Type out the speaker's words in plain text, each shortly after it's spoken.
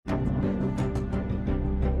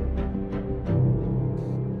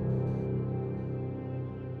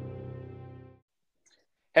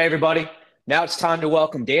Hey, everybody. Now it's time to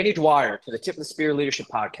welcome Danny Dwyer to the Tip of the Spear Leadership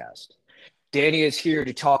Podcast. Danny is here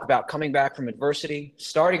to talk about coming back from adversity,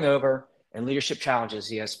 starting over, and leadership challenges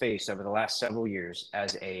he has faced over the last several years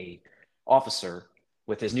as a officer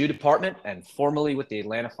with his new department and formerly with the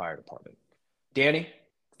Atlanta Fire Department. Danny,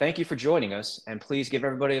 thank you for joining us, and please give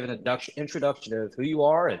everybody an introduction of who you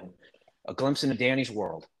are and a glimpse into Danny's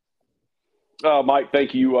world. Mike,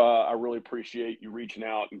 thank you. I really appreciate you reaching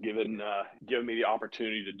out and giving me the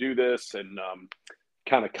opportunity to do this and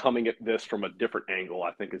kind of coming at this from a different angle.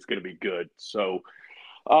 I think it's going to be good. So,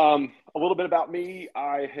 a little bit about me.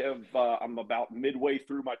 I'm about midway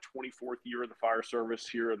through my 24th year in the fire service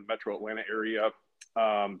here in the Metro Atlanta area.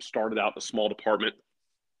 Started out in a small department,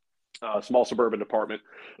 small suburban department.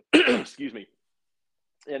 Excuse me.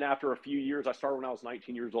 And after a few years, I started when I was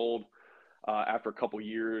 19 years old. After a couple of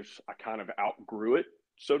years, I kind of outgrew it,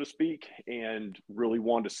 so to speak, and really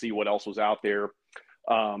wanted to see what else was out there.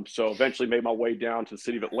 So eventually made my way down to the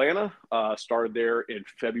city of Atlanta, started there in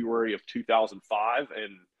February of 2005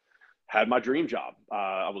 and had my dream job.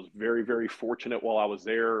 I was very, very fortunate while I was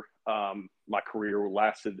there. My career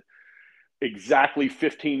lasted exactly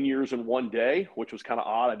 15 years in one day, which was kind of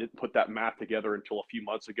odd. I didn't put that math together until a few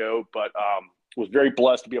months ago, but was very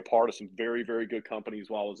blessed to be a part of some very, very good companies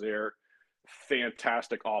while I was there.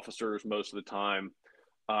 Fantastic officers most of the time.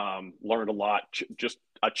 Learned a lot.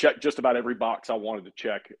 I checked just about every box I wanted to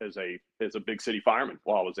check as a big city fireman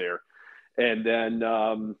while I was there. And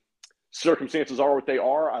then circumstances are what they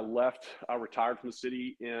are. I retired from the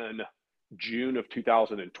city in June of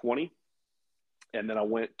 2020. And then I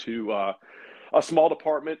went to a small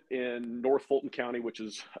department in North Fulton County, which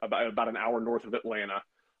is about an hour north of Atlanta,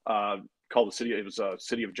 called the city. It was a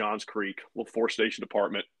city of Johns Creek, little 4-station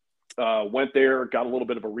department. Went there, got a little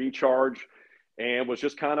bit of a recharge, and was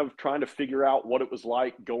just kind of trying to figure out what it was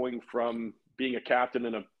like going from being a captain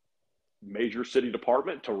in a major city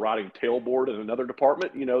department to riding tailboard in another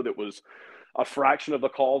department, that was a fraction of the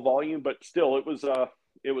call volume, but still it was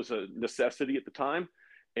a necessity at the time,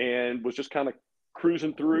 and was just kind of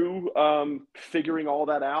cruising through, figuring all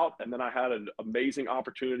that out. And then I had an amazing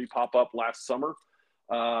opportunity pop up last summer.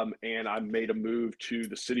 And I made a move to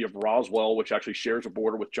the city of Roswell, which actually shares a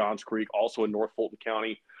border with Johns Creek, also in North Fulton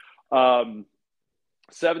County.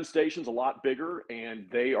 7 stations, a lot bigger, and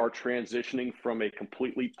they are transitioning from a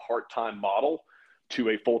completely part-time model to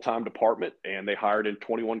a full-time department. And they hired in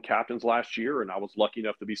 21 captains last year, and I was lucky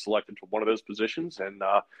enough to be selected for one of those positions. And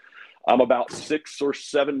I'm about 6 or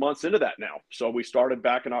 7 months into that now. So we started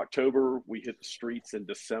back in October. We hit the streets in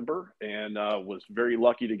December, and was very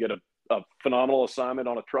lucky to get a phenomenal assignment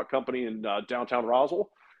on a truck company in downtown Roswell,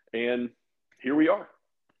 and here we are.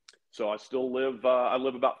 So I still live. I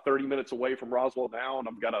live about 30 minutes away from Roswell now, and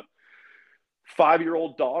I've got a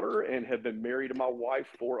 5-year-old daughter, and have been married to my wife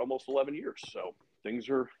for almost 11 years. So things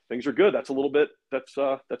are good. That's a little bit.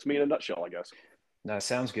 That's me in a nutshell, I guess. That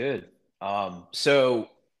sounds good. So,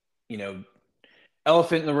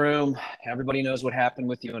 elephant in the room. Everybody knows what happened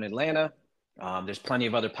with you in Atlanta. There's plenty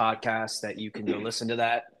of other podcasts that you can go listen to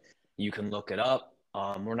that. You can look it up.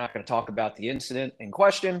 We're not going to talk about the incident in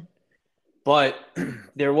question, but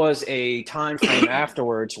there was a time frame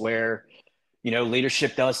afterwards where,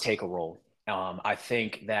 leadership does take a role. I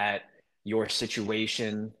think that your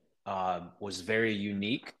situation was very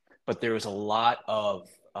unique, but there was a lot of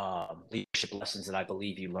leadership lessons that I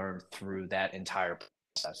believe you learned through that entire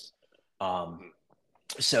process.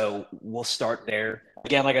 So we'll start there.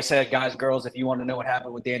 Again, like I said, guys, girls, if you want to know what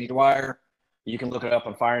happened with Danny Dwyer, you can look it up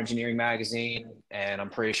on Fire Engineering Magazine, and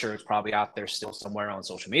I'm pretty sure it's probably out there still somewhere on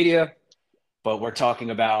social media. But we're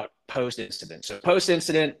talking about post-incident. So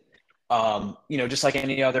post-incident, just like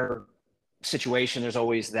any other situation, there's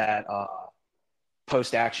always that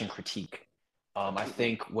post-action critique. I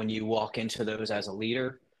think when you walk into those as a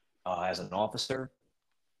leader, as an officer,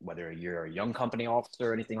 whether you're a young company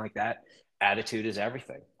officer or anything like that, attitude is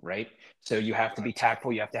everything, right? So you have to be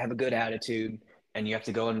tactful. You have to have a good attitude. And you have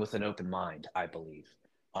to go in with an open mind, I believe.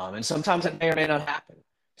 And sometimes it may or may not happen.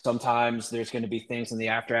 Sometimes there's going to be things in the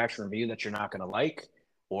after-action review that you're not going to like,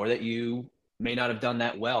 or that you may not have done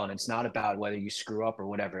that well. And it's not about whether you screw up or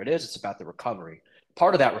whatever it is. It's about the recovery.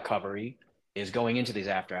 Part of that recovery is going into these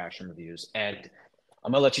after-action reviews. And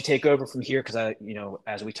I'm going to let you take over from here because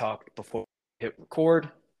as we talked before we hit record,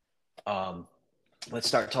 let's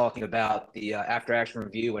start talking about the after-action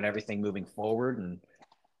review and everything moving forward. And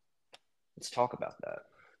let's talk about that.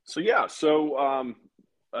 So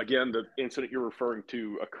again, the incident you're referring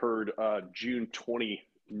to occurred June 29th.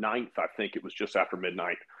 I think it was just after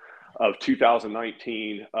midnight of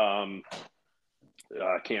 2019. I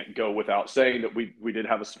can't go without saying that we did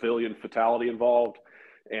have a civilian fatality involved.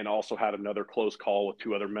 and also had another close call with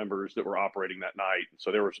two other members that were operating that night.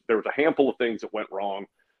 So there was a handful of things that went wrong.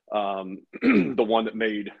 The one that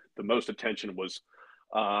made the most attention was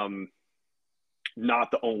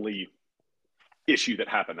not the only issue that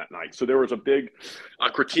happened that night. So there was a big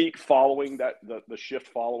critique following that, the shift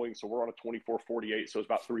following. So we're on a 24-48. So it's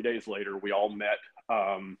about 3 days later, we all met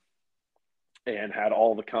and had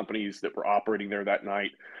all the companies that were operating there that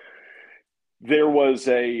night. There was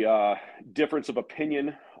a difference of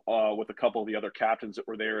opinion with a couple of the other captains that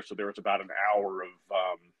were there. So there was about an hour of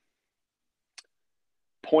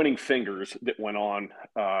pointing fingers that went on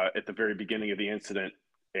at the very beginning of the incident,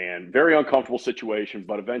 and very uncomfortable situation.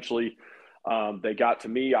 But eventually they got to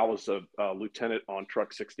me. I was a lieutenant on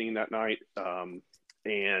truck 16 that night.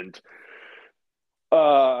 And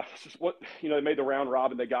they made the round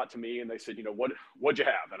robin. They got to me and they said, what'd you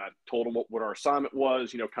have? And I told them what our assignment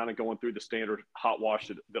was, kind of going through the standard hot wash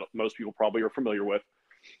that most people probably are familiar with.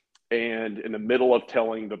 And in the middle of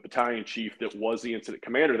telling the battalion chief that was the incident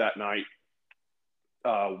commander that night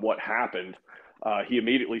what happened, he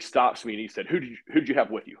immediately stops me and he said, who'd you have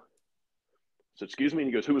with you? I said, excuse me. And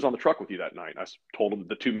he goes, who was on the truck with you that night? And I told him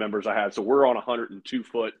the two members I had. So we're on a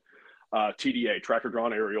 102-foot TDA, tractor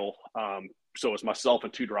drawn aerial. So it's myself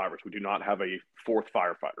and two drivers. We do not have a fourth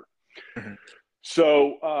firefighter. Mm-hmm.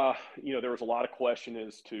 So, there was a lot of question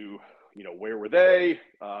as to, where were they?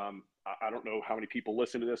 I don't know how many people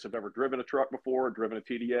listen to this have ever driven a truck before, driven a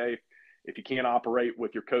TDA. If you can't operate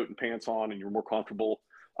with your coat and pants on and you're more comfortable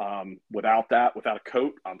without a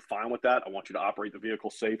coat, I'm fine with that. I want you to operate the vehicle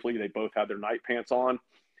safely. They both had their night pants on.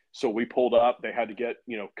 So we pulled up. They had to get,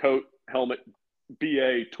 coat, helmet,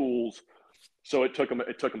 BA, tools. So it took them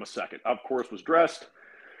a second. I, of course, was dressed.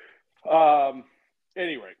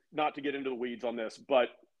 Anyway, not to get into the weeds on this, but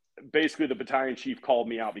basically the battalion chief called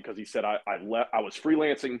me out because he said I was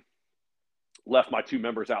freelancing, left my two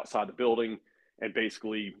members outside the building, and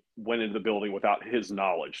basically went into the building without his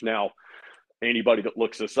knowledge. Now, anybody that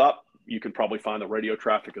looks this up, you can probably find the radio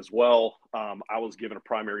traffic as well. I was given a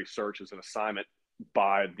primary search as an assignment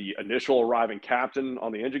by the initial arriving captain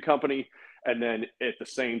on the engine company, and then at the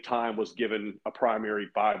same time was given a primary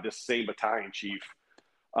by this same battalion chief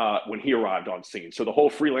when he arrived on scene. So the whole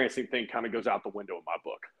freelancing thing kind of goes out the window in my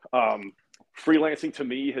book. Freelancing to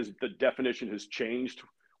me the definition has changed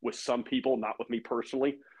with some people, not with me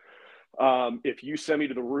personally. If you send me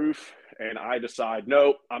to the roof and I decide,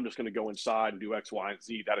 no, I'm just going to go inside and do X, Y, and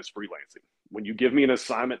Z, that is freelancing. When you give me an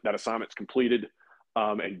assignment, that assignment's completed.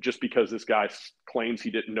 And just because this guy claims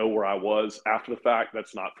he didn't know where I was after the fact,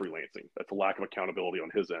 that's not freelancing. That's a lack of accountability on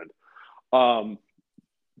his end.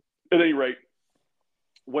 At any rate,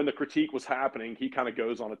 when the critique was happening, he kind of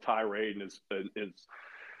goes on a tirade and is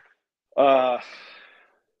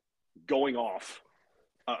going off,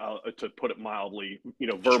 to put it mildly,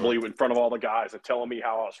 verbally in front of all the guys and telling me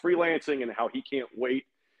how I was freelancing and how he can't wait.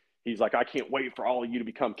 He's like, I can't wait for all of you to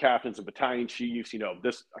become captains and battalion chiefs,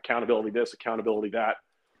 this accountability, that.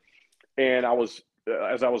 And I was,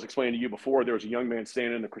 as I was explaining to you before, there was a young man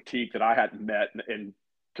standing in the critique that I hadn't met. And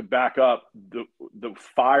to back up, the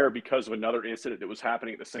fire, because of another incident that was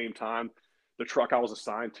happening at the same time, the truck I was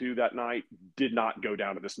assigned to that night did not go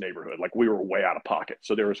down to this neighborhood. Like, we were way out of pocket.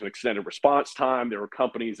 So there was an extended response time. There were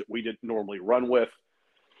companies that we didn't normally run with.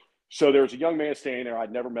 So there was a young man standing there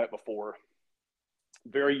I'd never met before.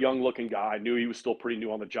 Very young looking guy. I knew he was still pretty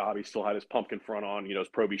new on the job. He still had his pumpkin front on, his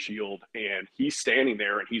Proby shield. And he's standing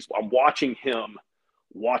there and I'm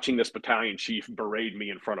watching this battalion chief berate me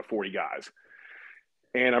in front of 40 guys.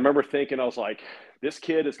 And I remember thinking, I was like, this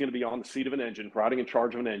kid is going to be on the seat of an engine, riding in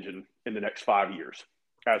charge of an engine in the next 5 years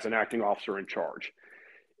as an acting officer in charge.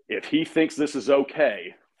 If he thinks this is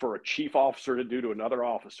okay for a chief officer to do to another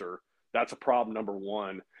officer, that's a problem, number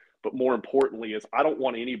one. But more importantly is I don't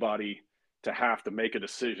want anybody to have to make a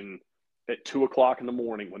decision at 2:00 in the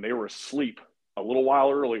morning when they were asleep a little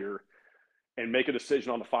while earlier and make a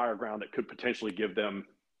decision on the fire ground that could potentially give them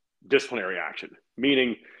disciplinary action.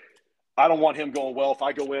 Meaning, I don't want him going, well, if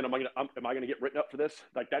I go in, am I going to get written up for this?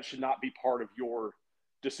 Like, that should not be part of your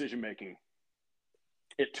decision-making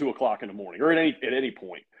at 2:00 in the morning or at any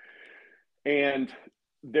point. And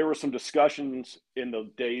there were some discussions in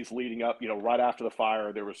the days leading up, right after the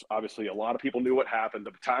fire. There was obviously a lot of people knew what happened.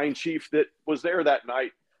 The battalion chief that was there that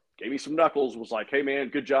night gave me some knuckles, was like, hey, man,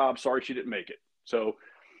 good job. Sorry she didn't make it. So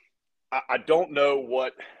I don't know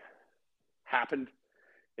what happened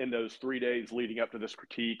in those 3 days leading up to this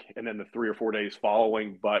critique and then the 3 or 4 days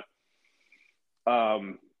following. But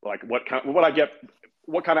what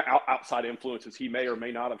kind of outside influences he may or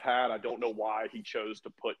may not have had. I don't know why he chose to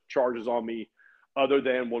put charges on me, other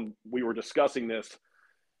than when we were discussing this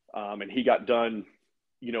and he got done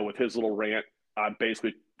with his little rant, I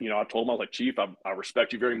basically, I told him, I was like, Chief, I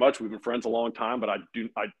respect you very much. We've been friends a long time, but I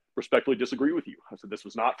respectfully disagree with you. I said, this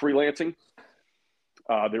was not freelancing.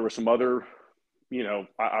 There were some other, I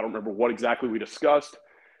don't remember what exactly we discussed,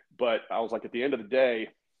 but I was like, at the end of the day,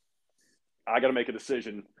 I got to make a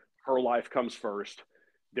decision. Her life comes first.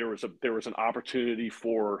 There was an opportunity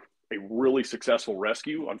for a really successful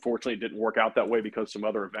rescue. Unfortunately, it didn't work out that way because some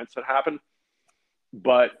other events had happened.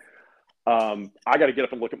 But I got to get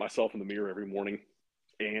up and look at myself in the mirror every morning.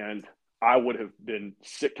 And I would have been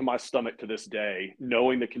sick to my stomach to this day,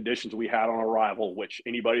 knowing the conditions we had on arrival, which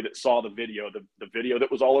anybody that saw the video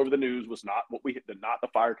that was all over the news was not the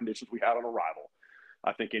fire conditions we had on arrival.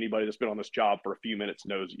 I think anybody that's been on this job for a few minutes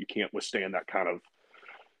knows that you can't withstand that kind of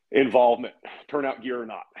involvement, turnout gear or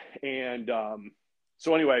not. And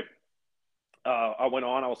so anyway, I went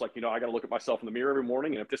on. I was like, I got to look at myself in the mirror every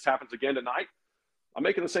morning. And if this happens again tonight, I'm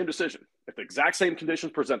making the same decision. If the exact same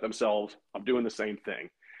conditions present themselves, I'm doing the same thing.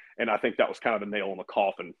 And I think that was kind of the nail in the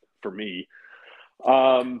coffin for me.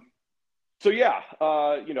 So yeah,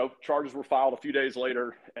 charges were filed a few days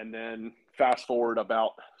later, and then fast forward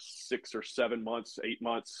about 6 or 7 months, 8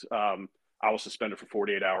 months, I was suspended for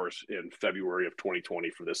 48 hours in February of 2020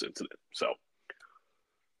 for this incident. So,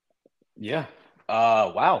 yeah,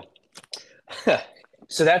 wow.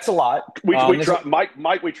 So that's a lot. We tried,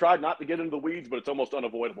 Mike. We tried not to get into the weeds, but it's almost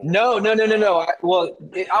unavoidable. No.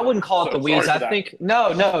 I wouldn't call it the weeds. I think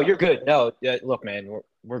no, you're good. No, look, man,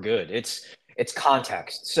 we're good. It's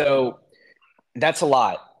context. So that's a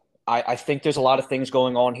lot. I think there's a lot of things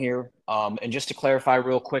going on here. And just to clarify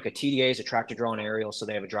real quick, a TDA is a tractor drone aerial. So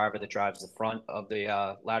they have a driver that drives the front of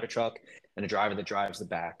the ladder truck and a driver that drives the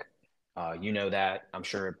back. You know that. I'm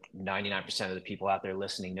sure 99% of the people out there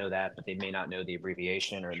listening know that, but they may not know the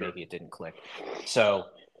abbreviation, or maybe it didn't click. So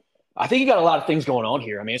I think you got a lot of things going on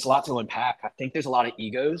here. I mean, it's a lot to unpack. I think there's a lot of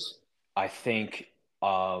egos. I think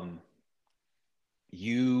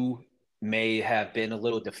you may have been a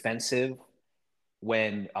little defensive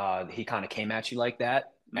when he kind of came at you like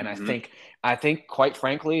that. And I think quite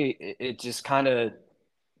frankly, it just kind of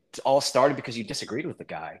all started because you disagreed with the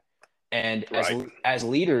guy. And as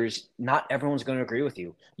leaders, not everyone's going to agree with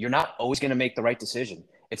you. You're not always going to make the right decision.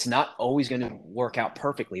 It's not always going to work out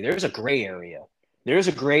perfectly. There's a gray area. There's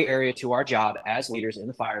a gray area to our job as leaders in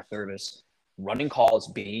the fire service, running calls,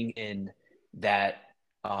 being in that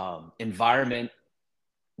environment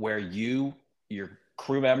where your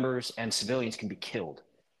crew members and civilians can be killed.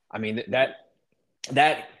 I mean, that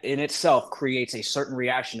in itself creates a certain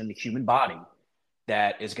reaction in the human body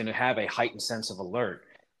that is going to have a heightened sense of alert.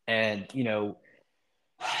 And,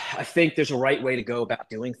 I think there's a right way to go about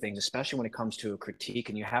doing things, especially when it comes to a critique,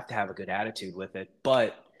 and you have to have a good attitude with it.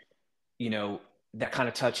 But, that kind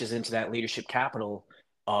of touches into that leadership capital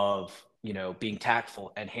of, being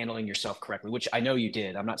tactful and handling yourself correctly, which I know you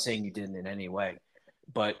did. I'm not saying you didn't in any way.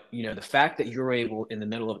 But, the fact that you're able in the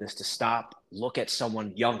middle of this to stop, look at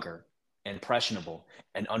someone younger and impressionable,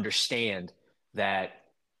 and understand that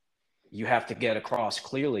you have to get across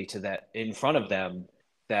clearly to that in front of them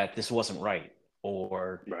that this wasn't right,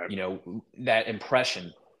 or, that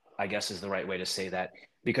impression, I guess is the right way to say that,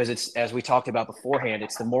 because it's, as we talked about beforehand,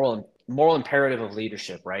 it's the moral imperative of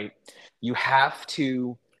leadership, right? You have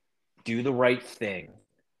to do the right thing,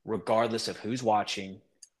 regardless of who's watching,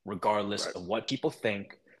 regardless of what people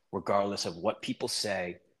think, regardless of what people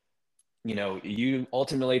say. You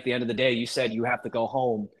ultimately, at the end of the day, you said you have to go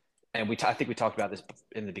home. And I think we talked about this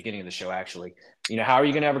in the beginning of the show, actually. How are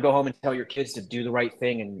you going to ever go home and tell your kids to do the right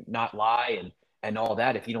thing and not lie and all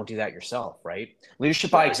that if you don't do that yourself, right?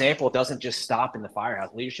 Leadership by example doesn't just stop in the firehouse.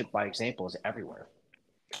 Leadership by example is everywhere.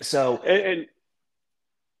 So, and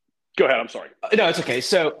go ahead. I'm sorry. No, it's okay.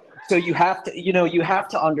 So you have to, you have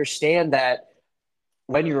to understand that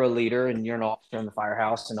when you're a leader and you're an officer in the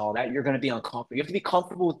firehouse and all that, you're going to be uncomfortable. You have to be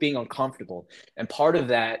comfortable with being uncomfortable. And part of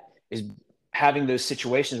that is having those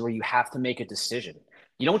situations where you have to make a decision.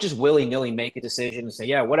 You don't just willy-nilly make a decision and say,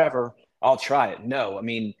 yeah, whatever, I'll try it. No, I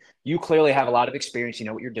mean, you clearly have a lot of experience. You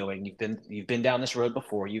know what you're doing. You've been down this road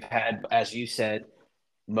before. You've had, as you said,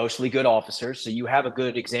 mostly good officers. So you have a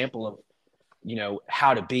good example of,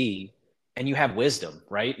 how to be, and you have wisdom,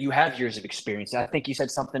 right? You have years of experience. I think you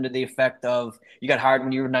said something to the effect of you got hired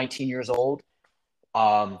when you were 19 years old.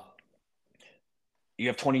 You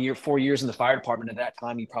have 4 years in the fire department. At that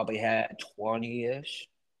time, you probably had 20-ish.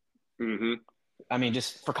 Mm-hmm. I mean,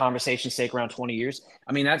 just for conversation's sake, around 20 years.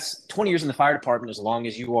 I mean, that's 20 years in the fire department, as long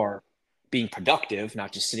as you are being productive,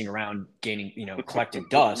 not just sitting around gaining, collecting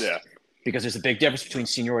dust. Yeah. Because there's a big difference between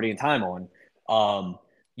seniority and time on.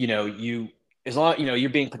 As long, you're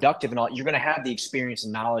being productive and all, you're going to have the experience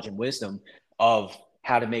and knowledge and wisdom of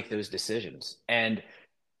how to make those decisions. And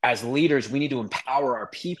as leaders, we need to empower our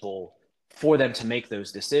people for them to make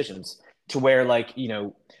those decisions, to where, like,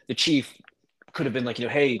 the chief could have been like,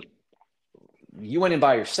 hey, you went in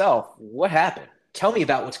by yourself. What happened? Tell me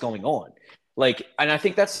about what's going on. Like, and I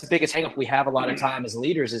think that's the biggest hang up we have a lot of time as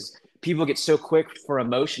leaders is people get so quick for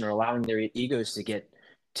emotion or allowing their egos to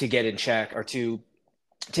get in check, or to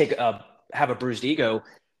have a bruised ego,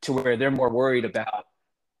 to where they're more worried about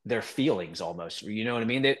their feelings almost. You know what I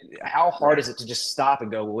mean? How hard is it to just stop and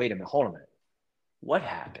go, well, wait a minute, hold a minute. What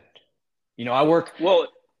happened? I work. Well,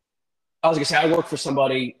 I was gonna say I work for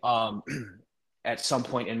somebody at some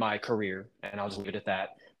point in my career, and I'll just leave it at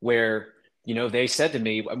that, where they said to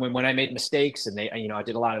me when I made mistakes, and I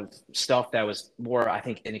did a lot of stuff that was more, I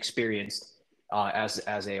think, inexperienced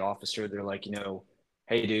as a officer. They're like,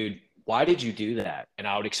 hey, dude, why did you do that? And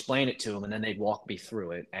I would explain it to them, and then they'd walk me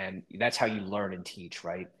through it. And that's how you learn and teach,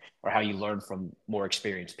 right? Or how you learn from more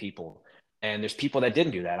experienced people. And there's people that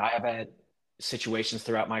didn't do that. I have had situations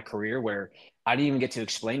throughout my career where I didn't even get to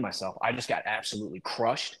explain myself. I just got absolutely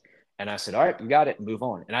crushed. And I said, all right, we got it, and move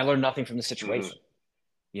on. And I learned nothing from the situation.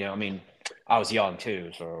 I mean, I was young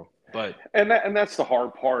too, so, but. And that's the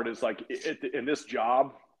hard part is, like, in this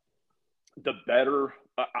job, the better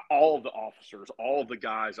all of the officers, all of the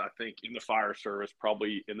guys, I think, in the fire service,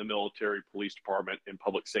 probably in the military, police department, in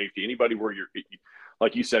public safety, anybody where you're,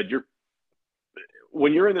 like you said,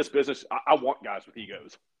 when you're in this business, I want guys with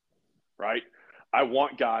egos, right? I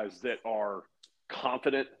want guys that are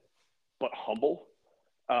confident but humble.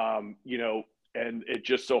 And it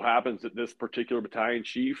just so happens that this particular battalion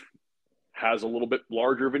chief has a little bit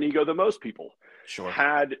larger of an ego than most people. Sure.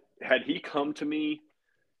 Had he come to me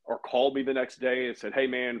or called me the next day and said, hey,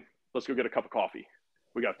 man, let's go get a cup of coffee,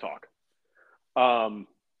 we got to talk.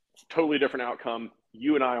 Totally different outcome.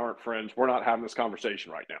 You and I aren't friends. We're not having this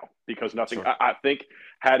conversation right now, because nothing. Sure. I think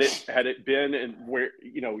had it been, and where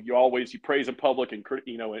you praise in public and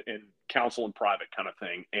and counsel in private kind of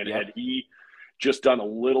thing, and had he just done a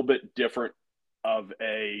little bit different of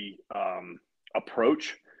a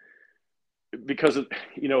approach, because at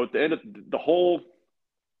the end of the whole,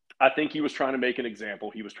 I think he was trying to make an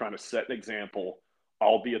example. He was trying to set an example,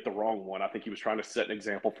 albeit the wrong one. I think he was trying to set an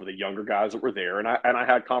example for the younger guys that were there. And I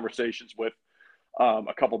had conversations with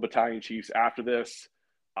a couple of battalion chiefs after this.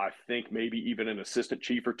 I think maybe even an assistant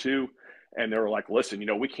chief or two. And they were like, listen,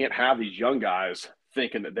 we can't have these young guys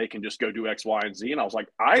thinking that they can just go do X, Y, and Z. And I was like,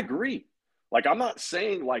 I agree. Like, I'm not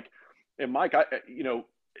saying, like, and Mike,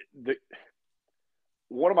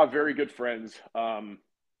 one of my very good friends,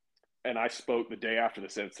 and I spoke the day after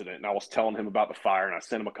this incident, and I was telling him about the fire, and I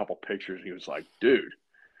sent him a couple pictures, and he was like, dude,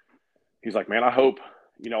 he's like, man, I hope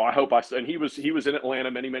and he was in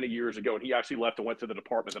Atlanta many, many years ago, and he actually left and went to the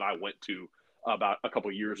department that I went to about a couple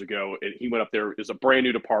of years ago. And he went up there. It's a brand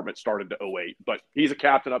new department, started to 2008, but he's a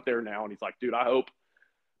captain up there now. And he's like, dude, I hope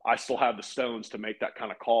I still have the stones to make that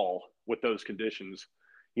kind of call with those conditions,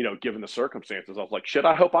 given the circumstances. I was like, shit,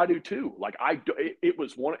 I hope I do too. Like, it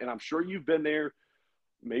was one, and I'm sure you've been there.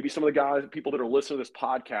 Maybe some of the people that are listening to this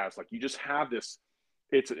podcast, like, you just have this,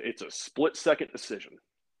 it's a split second decision.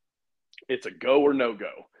 It's a go or no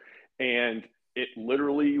go. And it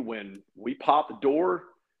literally, when we pop the door,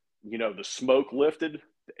 the smoke lifted,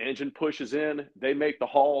 the engine pushes in, they make the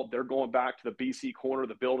haul, they're going back to the BC corner of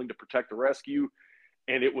the building to protect the rescue.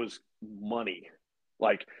 And it was money.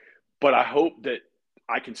 Like, but I hope that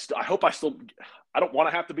I don't want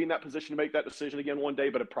to have to be in that position to make that decision again one day,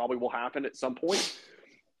 but it probably will happen at some point.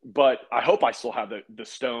 But I hope I still have the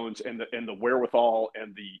stones and the wherewithal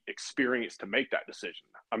and the experience to make that decision.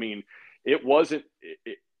 I mean, it wasn't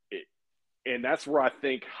and that's where I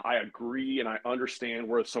think I agree, and I understand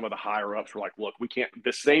where some of the higher ups were like, look, we can't,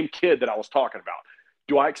 the same kid that I was talking about,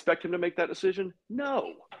 do I expect him to make that decision?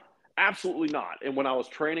 No, absolutely not. And when I was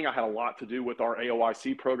training, I had a lot to do with our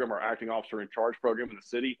AOIC program, our acting officer in charge program in the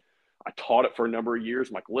city. I taught it for a number of years.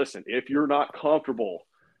 I'm like, listen, if you're not comfortable,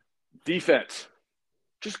 defense,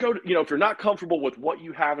 just go to, if you're not comfortable with what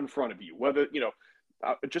you have in front of you, whether,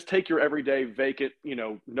 just take your everyday vacant,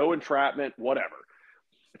 no entrapment, whatever.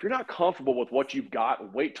 If you're not comfortable with what you've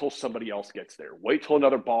got, wait till somebody else gets there. Wait till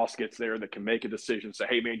another boss gets there that can make a decision, say,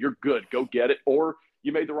 hey, man, you're good, go get it. Or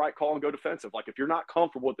you made the right call and go defensive. Like, if you're not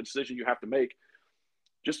comfortable with the decision you have to make,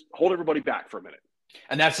 just hold everybody back for a minute.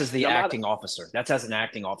 And that's as the acting officer. That's as an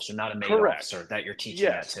acting officer, not a main officer that you're teaching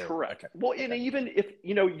that to. Correct. Okay. Well, and even if,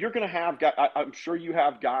 you're going to have guys, I'm sure you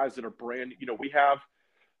have guys that are brand, we have,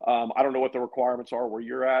 I don't know what the requirements are where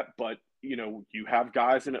you're at, but, you have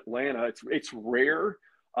guys in Atlanta. It's rare.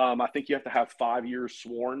 I think you have to have 5 years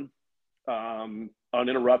sworn,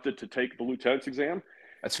 uninterrupted to take the lieutenant's exam.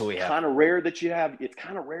 That's who we have. Kind of rare that you have. It's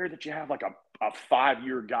kind of rare that you have like a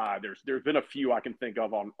 5-year guy. There's been a few I can think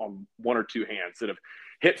of on one or two hands that have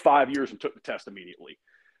hit 5 years and took the test immediately.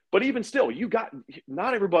 But even still,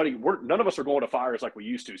 not everybody. None of us are going to fires like we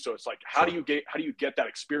used to. So it's like, how do you get that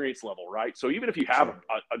experience level, right? So even if you have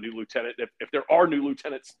a new lieutenant, if there are new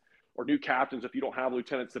lieutenants or new captains, if you don't have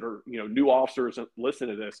lieutenants that are new officers and listen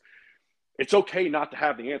to this, it's okay not to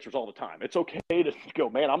have the answers all the time. It's okay to go,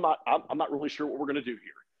 man, I'm not really sure what we're going to do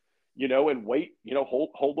here, and wait,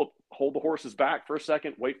 hold the horses back for a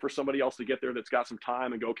second, wait for somebody else to get there that's got some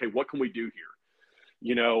time and go, okay, what can we do here?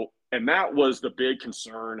 And that was the big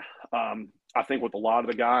concern, I think, with a lot of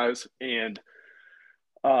the guys. And,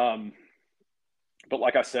 but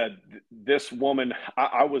like I said, this woman,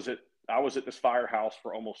 I was at this firehouse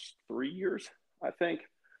for almost 3 years, I think.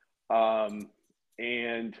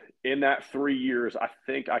 And in that 3 years, I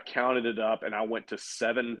think I counted it up and I went to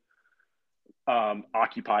 7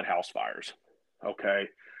 occupied house fires. Okay.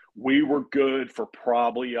 We were good for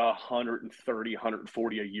probably 130,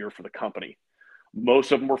 140 a year for the company.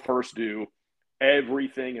 Most of them were first due.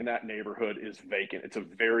 Everything in that neighborhood is vacant. It's a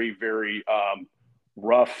very, very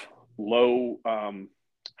rough, low,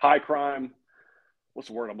 high crime. What's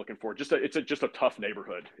the word I'm looking for? It's just a tough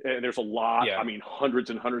neighborhood. And there's a lot, hundreds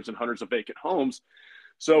and hundreds and hundreds of vacant homes.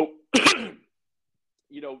 So, I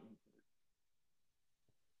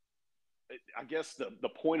guess the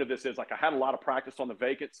point of this is, like, I had a lot of practice on the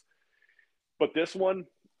vacants, but this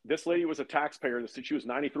lady was a taxpayer. She was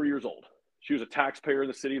 93 years old. She was a taxpayer in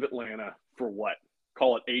the city of Atlanta for what?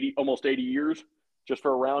 Call it almost 80 years, just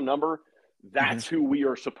for a round number. That's who we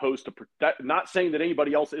are supposed to protect. Not saying that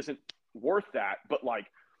anybody else isn't worth that, but like,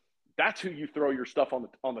 that's who you throw your stuff on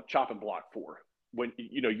the chopping block for. When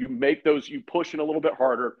you make those, you push in a little bit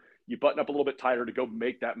harder, you button up a little bit tighter to go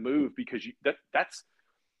make that move, because that's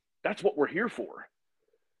what we're here for.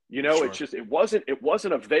 Sure. It's just, it wasn't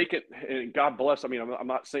a vacant, and God bless. I mean, I'm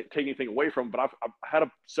not taking anything away from them, but I've had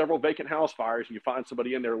several vacant house fires, and you find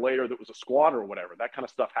somebody in there later that was a squatter or whatever. That kind of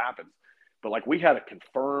stuff happens. But like, we had a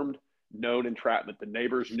confirmed known entrapment. The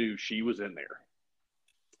neighbors knew she was in there,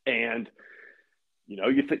 and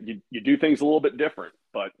you do things a little bit different.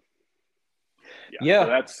 But yeah. So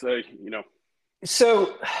that's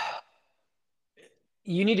So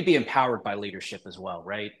you need to be empowered by leadership as well,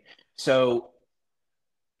 right? So,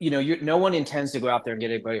 no one intends to go out there and get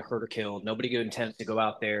anybody hurt or killed. Nobody intends to go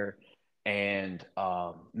out there and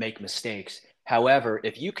make mistakes. However,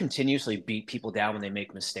 if you continuously beat people down when they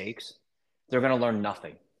make mistakes, they're going to learn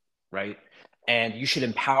nothing, right? And you should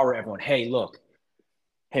empower everyone. Hey, look,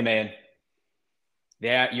 hey, man,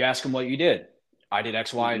 you ask them what you did. I did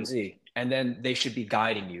X, Y, and Z. And then they should be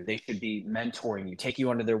guiding you. They should be mentoring you, take you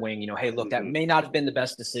under their wing. Hey, look, that may not have been the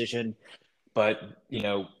best decision, but,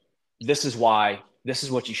 this is why. This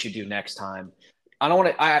is what you should do next time.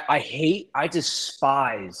 I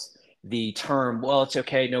despise the term, well, it's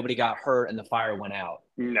okay, nobody got hurt and the fire went out.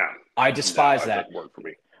 No. I despise that. Doesn't work for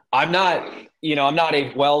me. I'm not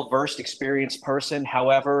a well-versed, experienced person.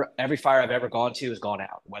 However, every fire I've ever gone to has gone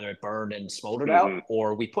out, whether it burned and smoldered out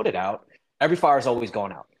or we put it out. Every fire has always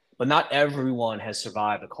gone out, but not everyone has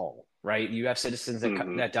survived a call, right? You have citizens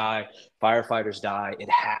that die, firefighters die. It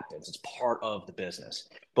happens. It's part of the business.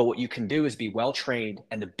 But what you can do is be well-trained,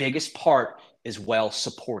 and the biggest part is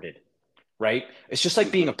well-supported, right? It's just like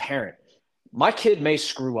being a parent. My kid may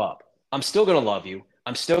screw up. I'm still going to love you.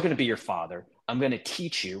 I'm still going to be your father. I'm going to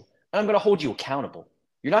teach you, and I'm going to hold you accountable.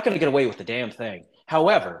 You're not going to get away with the damn thing.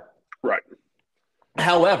 However,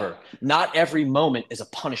 not every moment is a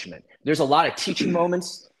punishment. There's a lot of teaching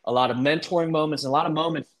moments, a lot of mentoring moments, and a lot of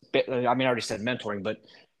moments. I already said mentoring, but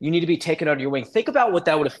you need to be taken under your wing. Think about what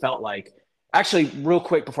that would have felt like. Actually, real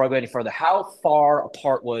quick before I go any further, how far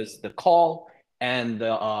apart was the call and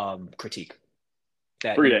the critique?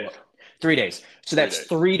 3 days. 3 days. So that's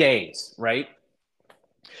 3 days, right?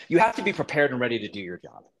 You have to be prepared and ready to do your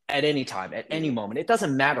job at any time, at any moment. It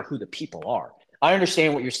doesn't matter who the people are. I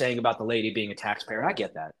understand what you're saying about the lady being a taxpayer. I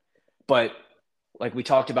get that. But like we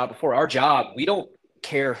talked about before, our job, we don't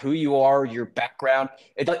care who you are, your background.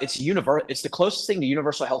 It's the closest thing to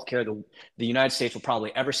universal health care the United States will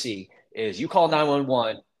probably ever see is you call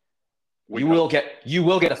 911, you will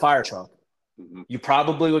get a fire truck. You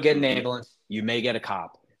probably will get an ambulance. You may get a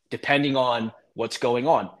cop, depending on what's going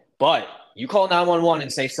on. But you call 911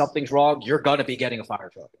 and say something's wrong, you're going to be getting a fire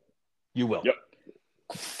truck. You will. Yep.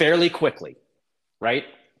 Fairly quickly, right?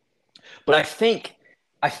 But I think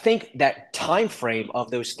that time frame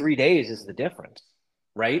of those 3 days is the difference,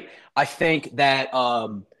 right? I think that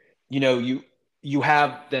you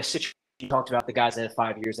have the situation you talked about, the guys that have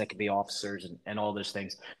 5 years that could be officers and all those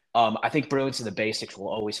things. I think brilliance in the basics will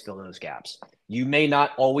always fill those gaps. You may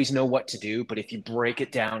not always know what to do, but if you break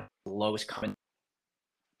it down to the lowest common,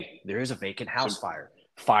 there is a vacant house fire.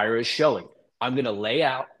 Fire is showing. I'm going to lay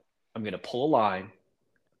out. I'm going to pull a line.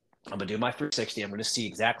 I'm going to do my 360. I'm going to see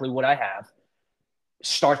exactly what I have.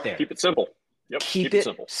 Start there. Keep it simple. Yep. Keep it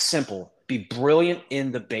simple. Be brilliant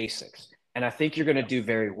in the basics. And I think you're going to do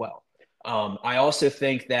very well. I also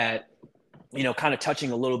think that, kind of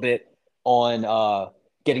touching a little bit on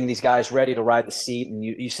getting these guys ready to ride the seat. And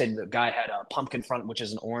you said the guy had a pumpkin front, which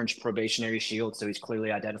is an orange probationary shield. So he's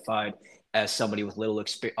clearly identified as somebody with little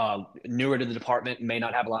experience, newer to the department, may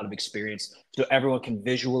not have a lot of experience. So everyone can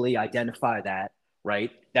visually identify that,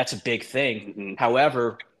 right? That's a big thing. Mm-hmm.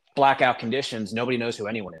 However, blackout conditions, nobody knows who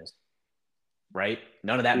anyone is, right?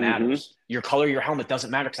 None of that matters. Your color, your helmet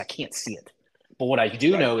doesn't matter because I can't see it. But what I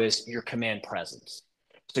do know is your command presence.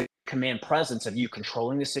 So command presence of you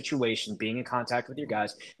controlling the situation, being in contact with your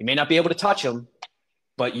guys. You may not be able to touch them,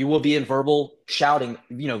 but you will be in verbal shouting,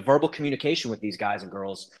 verbal communication with these guys and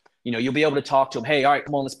girls. You'll be able to talk to them. Hey, all right,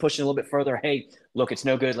 come on, let's push it a little bit further. Hey, look, it's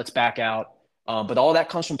no good. Let's back out. But all that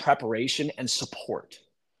comes from preparation and support.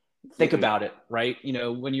 Think about it, right?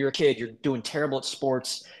 When you're a kid, you're doing terrible at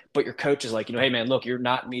sports, but your coach is like, hey, man, look, you're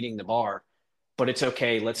not meeting the bar, but it's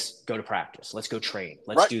okay. Let's go to practice. Let's go train.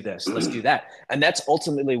 Let's do this. Let's do that. And that's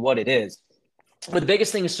ultimately what it is. But the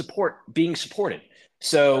biggest thing is being supported.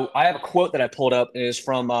 So I have a quote that I pulled up. It is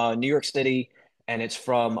from New York City, and it's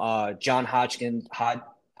from John Hodgins,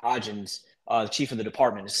 the chief of the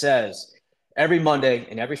department. It says, every Monday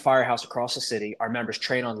in every firehouse across the city, our members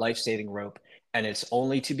train on life-saving rope, and it's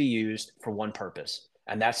only to be used for one purpose,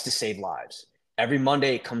 and that's to save lives. Every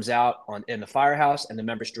Monday it comes out in the firehouse, and the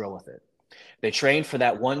members drill with it. They train for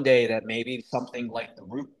that one day that maybe something like the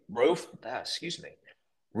roof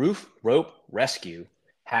rope rescue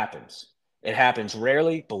happens. It happens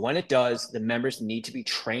rarely, but when it does, the members need to be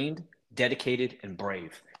trained, dedicated, and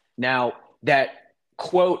brave. Now, that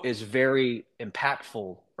quote is very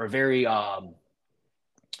impactful or very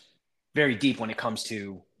very deep when it comes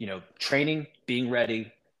to, training, being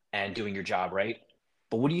ready, and doing your job, right?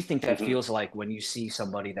 But what do you think that feels like when you see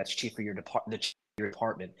somebody that's chief of your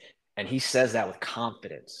department, and he says that with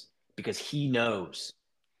confidence because he knows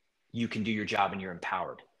you can do your job and you're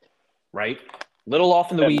empowered, right? Little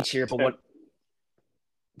off in the weeds here, but what?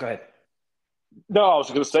 Go ahead. No, I was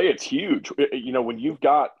going to say it's huge. When you've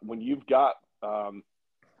got,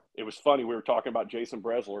 it was funny. We were talking about Jason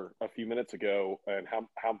Bresler a few minutes ago and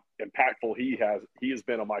how impactful he has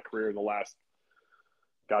been on my career in the last,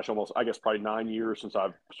 almost, I guess, probably 9 years since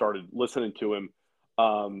I've started listening to him.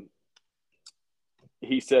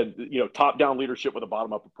 He said, top-down leadership with a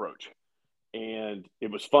bottom-up approach. And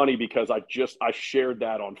it was funny because I shared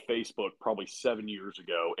that on Facebook probably 7 years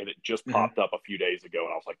ago, and it just popped up a few days ago.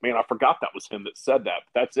 And I was like, man, I forgot that was him that said that.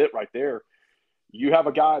 But that's it right there. You have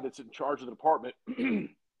a guy that's in charge of the department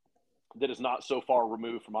that is not so far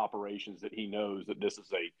removed from operations that he knows that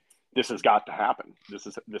this has got to happen.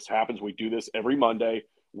 This happens. We do this every Monday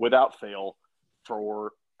without fail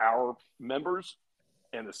for our members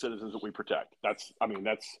and the citizens that we protect.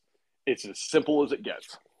 It's as simple as it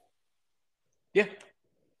gets. Yeah.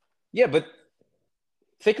 Yeah, but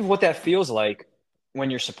think of what that feels like when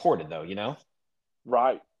you're supported, though,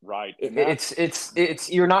 Right. It's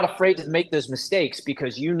you're not afraid to make those mistakes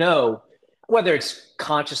because whether it's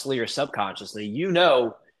consciously or subconsciously,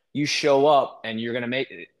 you show up and you're going to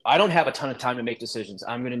make it. I don't have a ton of time to make decisions.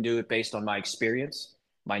 I'm going to do it based on my experience,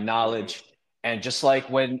 my knowledge, and just like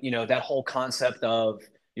when, that whole concept of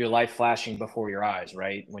your life flashing before your eyes,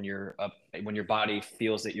 right? When when your body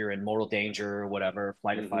feels that you're in mortal danger or whatever,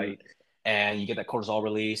 flight or fight, and you get that cortisol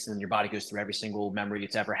release, and your body goes through every single memory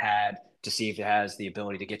it's ever had to see if it has the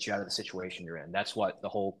ability to get you out of the situation you're in. That's what the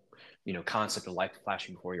whole, concept of life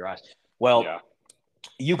flashing before your eyes. Well,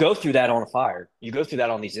 you go through that on a fire. You go through that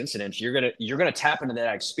on these incidents. You're gonna tap into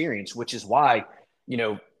that experience, which is why,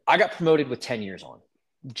 I got promoted with 10 years on,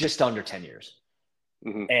 just under 10 years,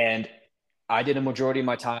 and I did a majority of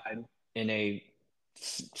my time in a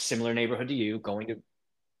similar neighborhood to you, going to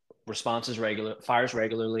fires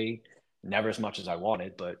regularly, never as much as I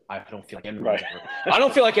wanted, but I don't feel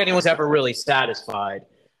like anyone's ever really satisfied.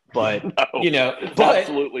 But no,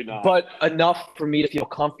 absolutely not. But enough for me to feel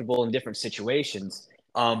comfortable in different situations.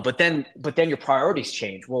 But then your priorities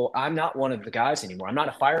change. Well, I'm not one of the guys anymore. I'm not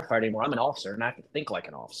a firefighter anymore. I'm an officer, and I have to think like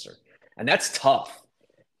an officer, and that's tough.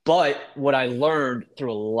 But what I learned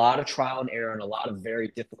through a lot of trial and error and a lot of very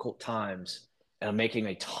difficult times, and I'm making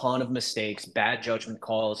a ton of mistakes, bad judgment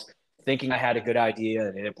calls, thinking I had a good idea,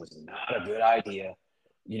 and it was not a good idea.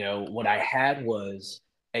 What I had was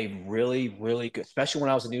a really, really good, especially when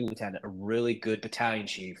I was a new lieutenant, a really good battalion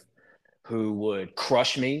chief who would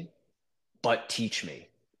crush me, but teach me,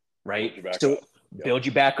 right? Build you back So up. Yep. build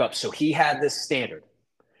you back up. So he had this standard.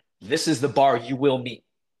 This is the bar you will meet.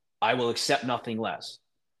 I will accept nothing less,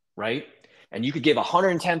 right? And you could give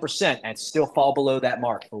 110% and still fall below that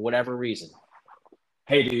mark for whatever reason.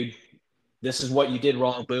 Hey, dude, this is what you did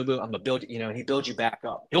wrong. Boo boo. I'm gonna build. You know, he builds you back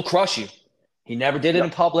up. He'll crush you. He never did it in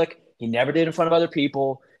Yep. public. He never did it in front of other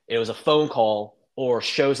people. It was a phone call or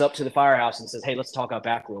shows up to the firehouse and says, "Hey, let's talk out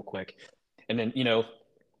back real quick." And then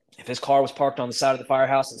if his car was parked on the side of the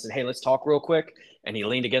firehouse and said, "Hey, let's talk real quick," and he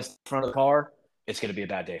leaned against the front of the car, it's gonna be a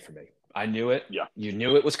bad day for me. I knew it. Yeah. You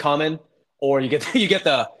knew it was coming, or you get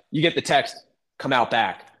the text, "Come out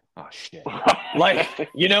back." Oh shit! Like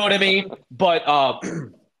you know what I mean? But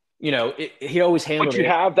he always But handled you it.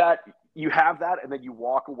 have that, and then you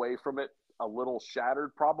walk away from it a little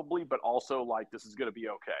shattered, probably, but also like this is going to be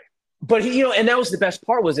okay. But and that was the best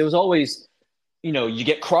part was it was always, you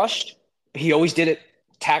get crushed. He always did it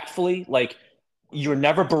tactfully. Like you're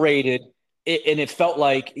never berated, and it felt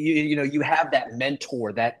like you have that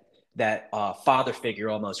mentor, that father figure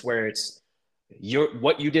almost, where it's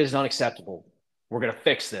what you did is unacceptable. We're gonna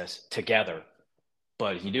fix this together.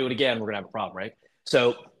 But if you do it again, we're gonna have a problem, right?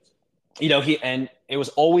 So and it was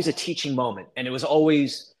always a teaching moment, and it was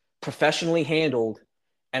always professionally handled,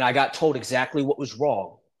 and I got told exactly what was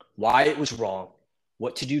wrong, why it was wrong,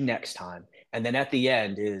 what to do next time, and then at the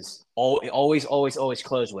end is always, always, always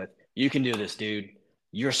close with, "You can do this, dude.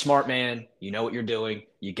 You're a smart man. You know what you're doing.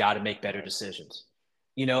 You got to make better decisions."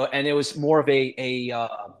 And it was more of a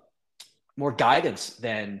more guidance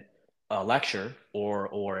than a lecture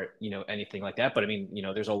or anything like that. But I mean,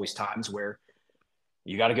 there's always times where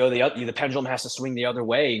you got to go the pendulum has to swing the other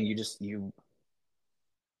way, and you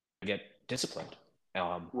get disciplined.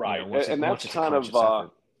 Right, and Once it's a conscious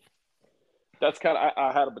effort. that's kind of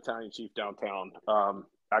I had a battalion chief downtown.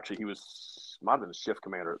 Actually, he was might have been the shift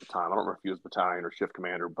commander at the time. I don't remember if he was battalion or shift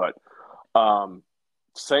commander, but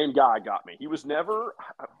same guy got me. He was never.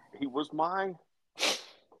 He was my.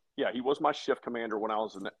 Yeah, he was my shift commander when I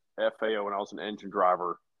was an FAO and I was an engine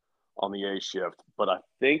driver on the A shift. But I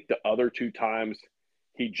think the other two times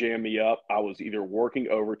he jammed me up, I was either working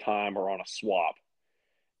overtime or on a swap,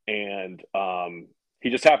 and he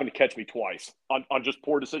just happened to catch me twice on just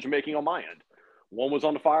poor decision making on my end. One was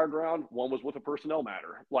on the fire ground, one was with a personnel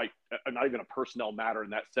matter. Like, not even a personnel matter in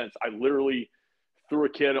that sense. I literally threw a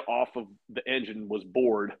kid off of the engine, was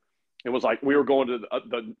bored. It was like we were going to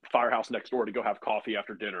the firehouse next door to go have coffee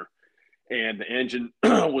after dinner. And the engine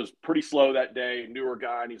was pretty slow that day, newer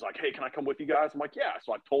guy. And he's like, "Hey, can I come with you guys?" I'm like, "Yeah."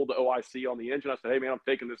 So I told the OIC on the engine, I said, "Hey, man, I'm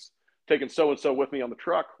taking so-and-so with me on the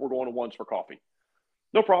truck. We're going to One's for coffee."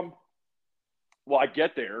 "No problem." Well, I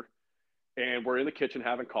get there and we're in the kitchen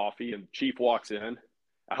having coffee, and Chief walks in.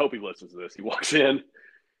 I hope he listens to this. He walks in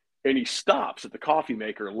and he stops at the coffee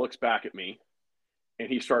maker and looks back at me, and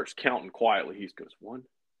he starts counting quietly. He goes, 1,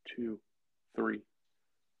 2, 3,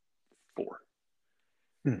 4.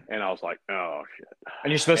 And I was like, "Oh shit!"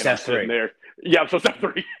 And you're supposed And to I'm have sitting three. there. Yeah, I'm supposed to have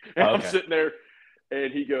 3. And Oh, I'm okay. sitting there,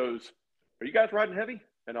 and he goes, "Are you guys riding heavy?"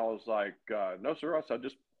 And I was like, "No, sir." I said,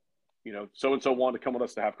 "Just so and so wanted to come with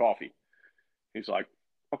us to have coffee." He's like,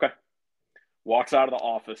 "Okay." Walks out of the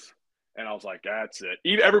office, and I was like, "That's it."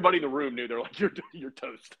 Even everybody in the room knew. They're like, "You're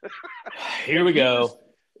toast." Here And we go.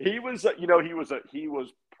 he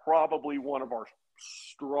was probably one of our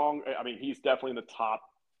strong. I mean, he's definitely in the top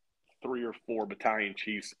 3 or 4 battalion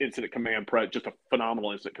chiefs, incident command just a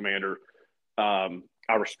phenomenal incident commander.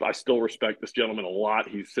 I still respect this gentleman a lot.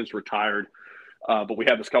 He's since retired, but we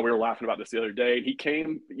had this call. We were laughing about this the other day. He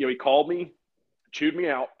came, he called me, chewed me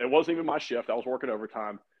out. It wasn't even my shift. I was working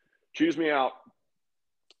overtime. Chews me out,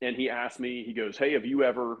 and he asked me. He goes, "Hey, have you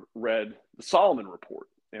ever read the Solomon Report?"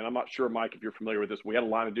 And I'm not sure, Mike, if you're familiar with this. We had a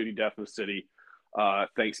line of duty death in the city,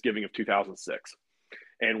 Thanksgiving of 2006.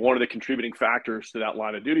 And one of the contributing factors to that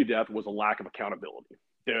line of duty death was a lack of accountability.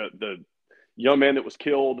 The young man that was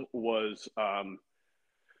killed was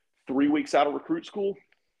 3 weeks out of recruit school.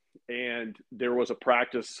 And there was a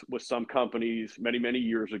practice with some companies many, many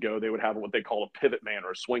years ago. They would have what they call a pivot man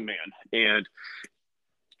or a swing man. And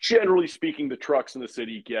generally speaking, the trucks in the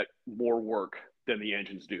city get more work than the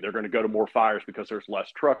engines do. They're going to go to more fires because there's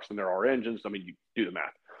less trucks than there are engines. I mean, you do the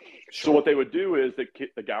math. Sure. So what they would do is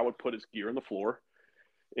the guy would put his gear in the floor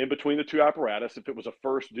in between the 2 apparatus. If it was a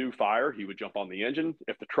first due fire, he would jump on the engine.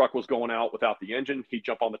 If the truck was going out without the engine, he'd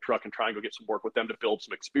jump on the truck and try and go get some work with them to build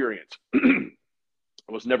some experience.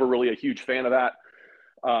 I was never really a huge fan of that.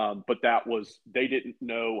 But they didn't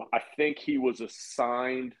know. I think he was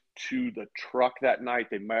assigned to the truck that night.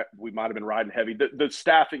 We might have been riding heavy. The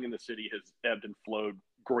staffing in the city has ebbed and flowed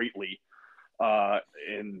greatly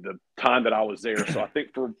in the time that I was there. So I think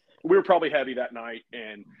we were probably heavy that night.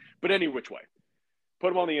 But any which way,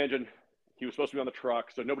 put him on the engine. He was supposed to be on the truck,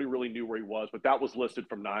 so nobody really knew where he was, but that was listed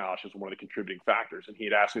from NIOSH as one of the contributing factors. And he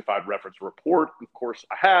had asked me if I'd reference a report. Of course,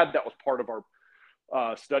 I had. That was part of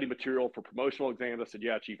our study material for promotional exams. I said,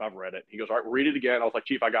 yeah, Chief, I've read it. He goes, all right, read it again. I was like,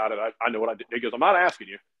 Chief, I got it. I know what I did. He goes, I'm not asking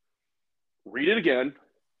you. Read it again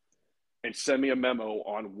and send me a memo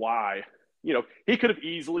on why. He could have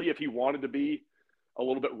easily, if he wanted to be a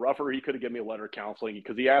little bit rougher, he could have given me a letter of counseling,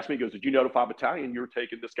 because he asked me, he goes, did you notify battalion you were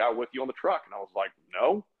taking this guy with you on the truck? And I was like,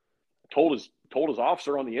 no. Told his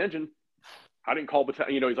officer on the engine. I didn't call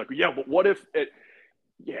battalion. He's like, yeah, but what if it?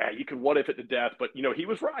 Yeah, you could what if it to death. But he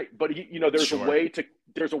was right. But there's Sure.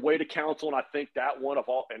 a way to counsel, and I think that one of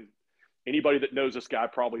all, and anybody that knows this guy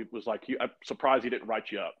probably was like, I'm surprised he didn't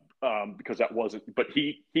write you up, because that wasn't. But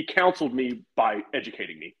he counseled me by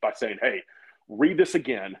educating me, by saying, hey, read this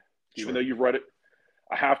again, even though you've read it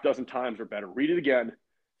a half dozen times or better. Read it again.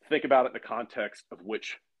 Think about it in the context of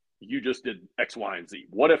which you just did X, Y, and Z.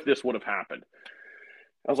 What if this would have happened?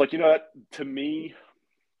 I was like, to me,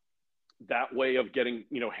 that way of getting,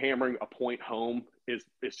 hammering a point home is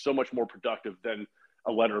so much more productive than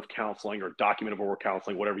a letter of counseling or document of oral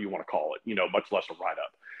counseling, whatever you want to call it, much less a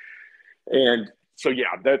write-up. And so,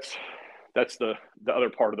 yeah, that's the other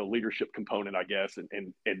part of the leadership component, I guess.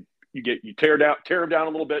 And you tear them down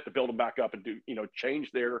a little bit to build them back up and do,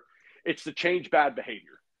 it's to change bad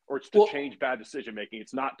behavior, or it's to change bad decision making.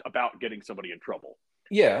 It's not about getting somebody in trouble.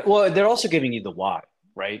 Yeah. Well, they're also giving you the why,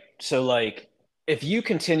 right? So like, if you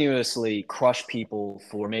continuously crush people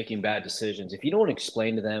for making bad decisions, if you don't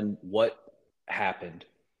explain to them what happened,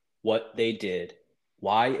 what they did,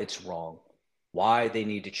 why it's wrong, why they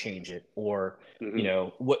need to change it, or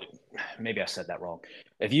what, maybe I said that wrong.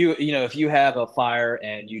 If you have a fire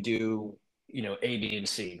and you do A, B, and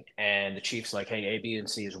C, and the chief's like, hey, A, B, and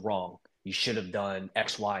C is wrong, you should have done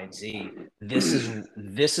X, Y, and Z. This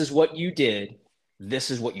is what you did.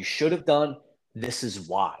 This is what you should have done. This is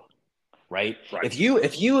why. Right? If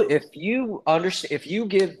you understand, if you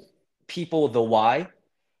give people the why,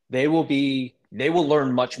 they will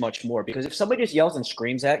learn much, much more. Because if somebody just yells and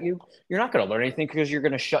screams at you, you're not going to learn anything, because you're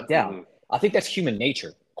going to shut down. I think that's human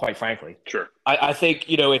nature, quite frankly. Sure. I think,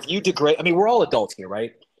 if you degrade, I mean, we're all adults here,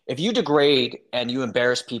 right? If you degrade and you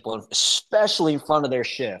embarrass people, especially in front of their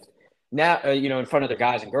shift, now, in front of their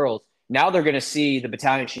guys and girls, now they're going to see the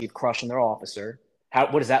battalion chief crushing their officer.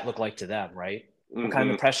 What does that look like to them, right? What kind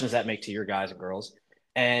of impression does that make to your guys and girls?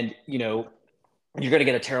 And, you're going to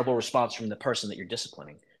get a terrible response from the person that you're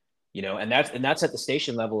disciplining, and that's at the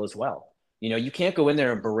station level as well. You can't go in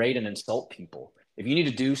there and berate and insult people. If you need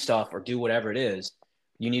to do stuff or do whatever it is,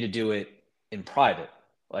 you need to do it in private,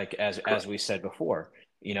 like as we said before,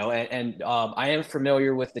 and I am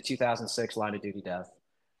familiar with the 2006 line of duty death.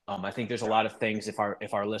 I think there's a lot of things, if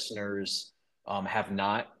our listeners have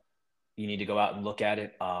not, you need to go out and look at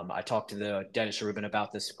it. I talked to the Dennis Rubin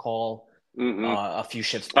about this call a few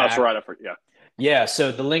shifts back. That's right. Yeah. Yeah.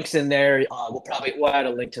 So the link's in there. We'll add a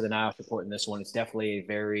link to the NIOSH report in this one. It's definitely a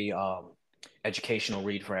very educational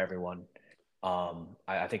read for everyone.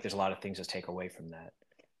 I think there's a lot of things to take away from that.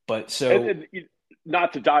 But so, and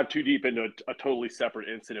not to dive too deep into a totally separate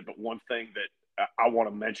incident, but one thing that I want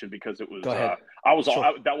to mention, because it was I was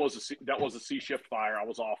sure. That was a C shift fire. I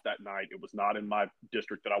was off that night. It was not in my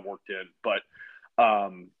district that I worked in, but a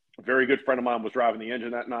very good friend of mine was driving the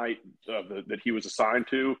engine that night that he was assigned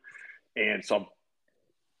to, and some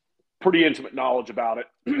pretty intimate knowledge about it.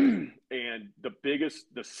 And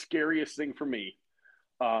the scariest thing for me,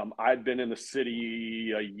 I'd been in the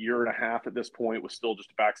city a year and a half at this point, was still just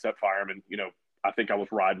a backstep fireman. I think I was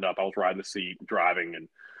riding the seat, driving,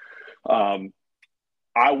 and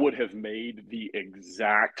I would have made the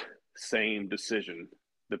exact same decision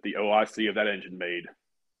that the OIC of that engine made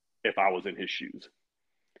if I was in his shoes.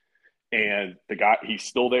 And the guy, he's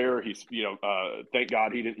still there. He's, thank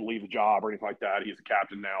God he didn't leave the job or anything like that. He's a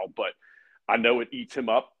captain now, but I know it eats him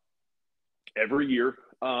up every year.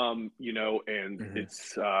 And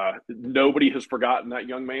it's nobody has forgotten that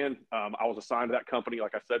young man. I was assigned to that company,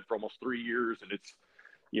 like I said, for almost 3 years, and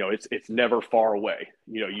it's never far away.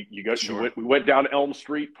 You go. Sure. We went down Elm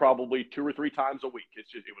Street probably 2 or 3 times a week. It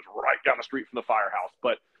was right down the street from the firehouse,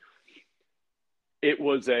 but it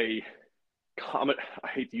was a comet. I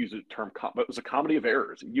hate to use the term, but it was a comedy of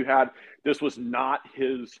errors. This was not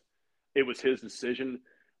his. It was his decision,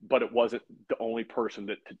 but it wasn't the only person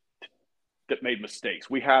that made mistakes.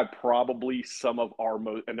 We had probably some of our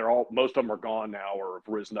most, and most of them are gone now or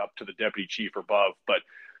have risen up to the deputy chief or above, but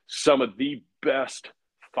some of the best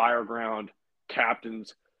fireground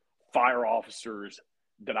captains, fire officers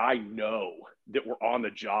that I know that were on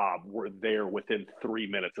the job were there within 3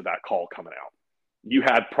 minutes of that call coming out. You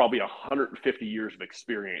had probably 150 years of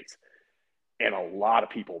experience, and a lot of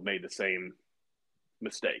people made the same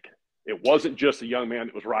mistake. It wasn't just a young man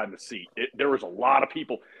that was riding the seat. There was a lot of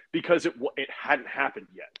people because it hadn't happened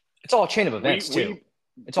yet. It's all a chain of events, too.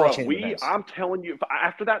 It's all a chain of events. I'm telling you,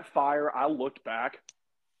 after that fire, I looked back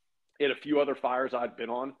at a few other fires I'd been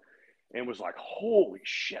on and was like, holy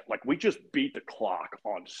shit, like we just beat the clock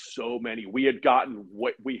on so many. We had gotten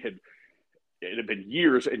what it had been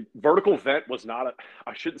years, and vertical vent was not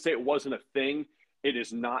I shouldn't say it wasn't a thing. It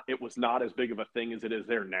was not as big of a thing as it is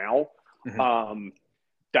there now. Mm-hmm.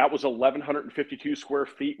 That was 1,152 square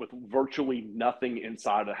feet with virtually nothing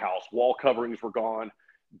inside of the house. Wall coverings were gone.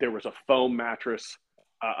 There was a foam mattress,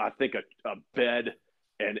 I think a bed,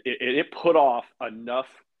 and it put off enough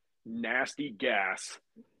nasty gas.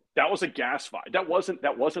 That was a gas fire. That wasn't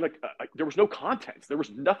there was no contents. There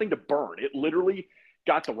was nothing to burn. It literally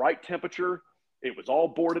got the right temperature. It was all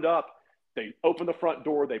boarded up. They opened the front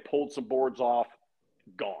door. They pulled some boards off.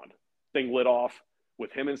 Gone. Thing lit off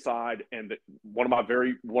with him inside. And one of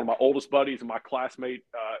my oldest buddies and my classmate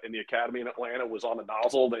in the academy in Atlanta was on the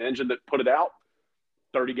nozzle of the engine that put it out.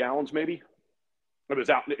 30 gallons maybe. It was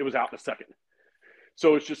out in a second.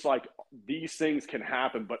 So it's just like these things can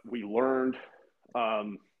happen, but we learned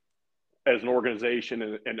as an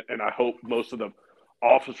organization, and I hope most of the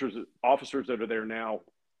officers that are there now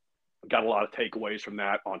got a lot of takeaways from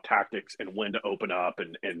that on tactics and when to open up.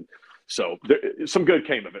 And so some good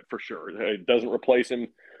came of it for sure. It doesn't replace him,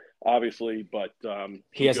 obviously, but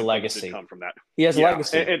he has a legacy. Come from that. He has a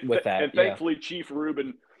legacy with that. And thankfully, Chief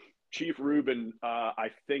Rubin, I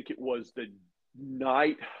think it was the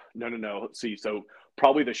night. No. Let's see. So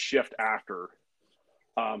probably the shift after,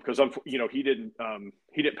 because he didn't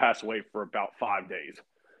pass away for about 5 days,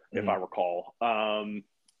 if I recall.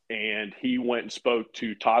 And he went and spoke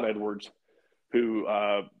to Todd Edwards, who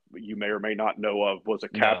you may or may not know of, was a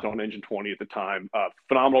captain on Engine 20 at the time.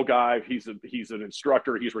 Phenomenal guy. He's an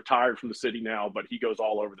instructor. He's retired from the city now, but he goes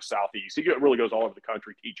all over the Southeast. He really goes all over the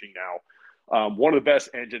country teaching now. One of the best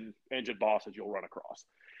engine bosses you'll run across.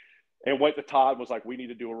 And went to Todd, was like, we need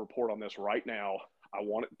to do a report on this right now. I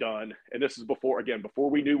want it done. And this is before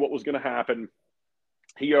we knew what was going to happen.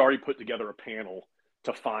 He already put together a panel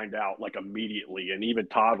to find out like immediately. And even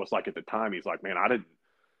Todd was like, at the time, he's like, man,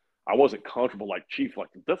 I wasn't comfortable. Like, Chief, like,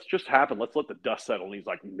 this just happened. Let's let the dust settle. And he's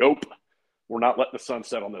like, nope, we're not letting the sun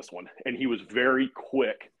set on this one. And he was very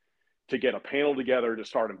quick to get a panel together to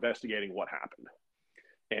start investigating what happened.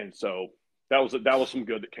 And so that was some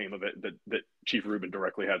good that came of it that Chief Rubin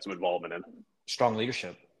directly had some involvement in. Strong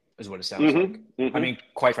leadership is what it sounds like. Mm-hmm. I mean,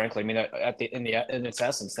 quite frankly, in its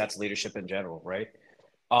essence, that's leadership in general, right?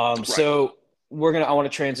 Right. So I want to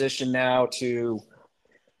transition now to,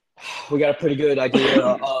 we got a pretty good idea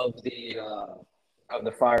of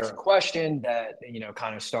the fire in question that,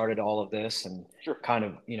 kind of started all of this and kind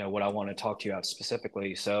of, what I want to talk to you about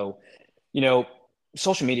specifically. So,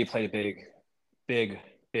 social media played a big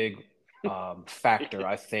factor,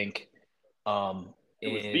 I think.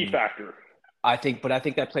 It was the factor. I think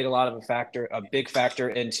that played a big factor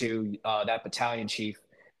into that battalion chief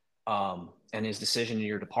and his decision in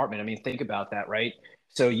your department. I mean, think about that, right?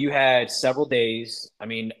 So you had several days. I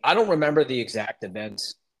mean, I don't remember the exact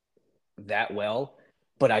events that well,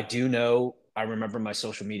 but I remember my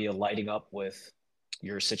social media lighting up with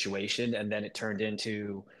your situation, and then it turned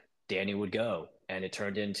into Danny would go, and it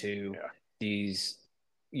turned into these,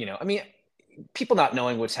 I mean, people not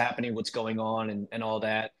knowing what's happening, what's going on, and all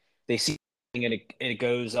that. They see and it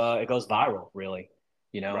goes viral, really,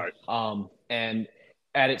 Right. And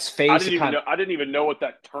at its face, I didn't even know what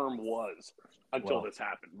that term was until this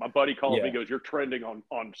happened. My buddy called me, goes, "You're trending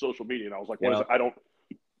on social media," and I was like, "What is it?"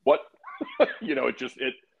 What?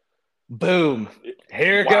 Boom!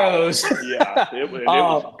 Here it goes. Yeah, it was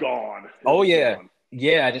gone.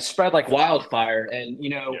 Yeah, it spread like wildfire, and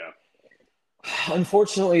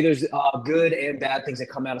unfortunately, there's good and bad things that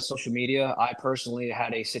come out of social media. I personally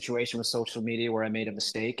had a situation with social media where I made a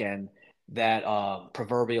mistake, and that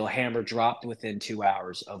proverbial hammer dropped within 2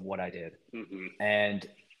 hours of what I did. Mm-hmm. And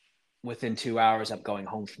within 2 hours, I'm going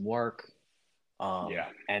home from work.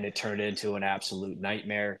 And it turned into an absolute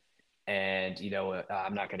nightmare. And,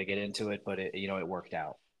 I'm not going to get into it, but it worked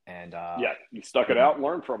out. And you stuck it out and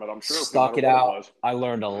learned from it, I'm sure. Stuck it out. I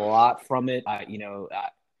learned a lot from it.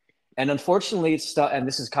 And unfortunately, it's stuff, and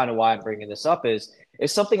this is kind of why I'm bringing this up, is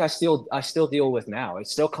it's something I still deal with now. It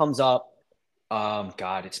still comes up.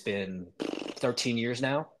 It's been 13 years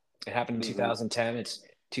now. It happened in 2010.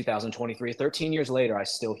 2023, 13 years later, I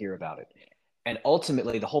still hear about it. And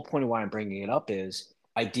ultimately, the whole point of why I'm bringing it up is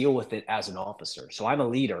I deal with it as an officer. So I'm a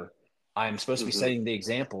leader. I'm supposed to be Mm-hmm. setting the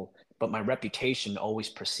example, but my reputation always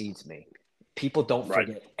precedes me. People don't Right.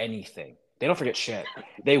 forget anything. They don't forget shit.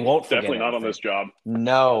 They won't forget Definitely not on anything. this job.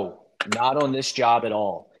 No, not on this job at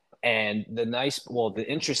all. And the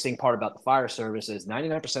interesting part about the fire service is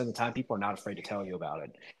 99% of the time, people are not afraid to tell you about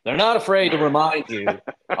it. They're not afraid to remind you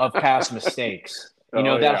of past mistakes. You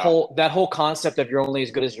know, Oh yeah. that whole concept of you're only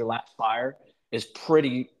as good as your last fire is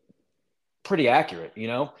pretty accurate. You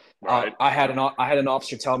know, Right. I had an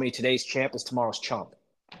officer tell me today's champ is tomorrow's chump,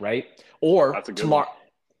 right? Or That's a good one.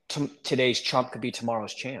 today's chump could be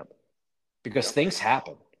tomorrow's champ because Yeah. things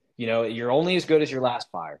happen. You know, you're only as good as your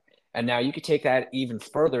last fire. And now you could take that even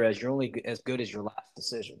further as you're only as good as your last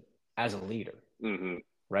decision as a leader, Mm-hmm.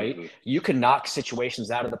 right? Mm-hmm. You can knock situations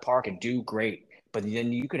out of the park and do great, but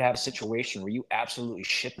then you could have a situation where you absolutely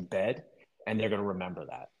shit the bed and they're going to remember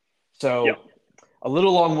that. Yep. So a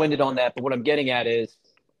little long-winded on that, but what I'm getting at is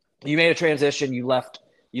you made a transition, you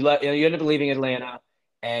ended up leaving Atlanta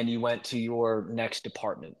and you went to your next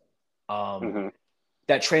department. Um, Mm-hmm.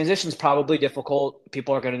 that transition is probably difficult.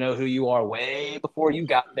 People are going to know who you are way before you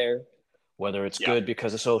got there, whether it's Yeah. good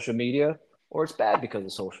because of social media or it's bad because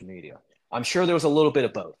of social media. I'm sure there was a little bit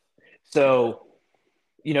of both. So,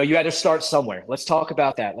 you know, you had to start somewhere. Let's talk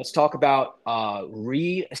about that. Let's talk about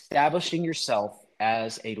reestablishing yourself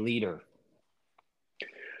as a leader.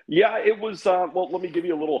 Yeah, it was. Well, let me give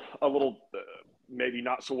you a little, maybe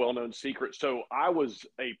not so well known secret. So I was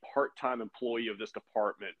a part time employee of this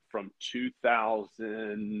department from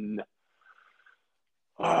 2000,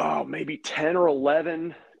 maybe 10 or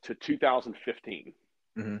 11 to 2015.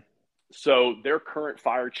 Mm-hmm. So their current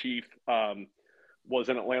fire chief was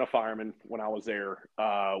an Atlanta fireman when I was there.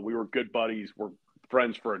 We were good buddies. We're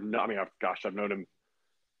friends for, gosh, I've known him,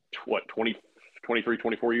 what, 20, 23,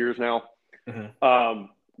 24 years now. Mm-hmm.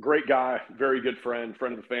 Great guy, very good friend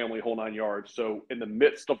of the family, whole nine yards. So in the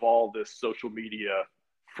midst of all this social media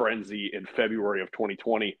frenzy in February of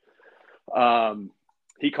 2020,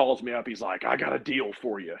 he calls me up. He's like, I got a deal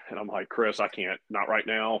for you. And I'm like, Chris, I can't, not right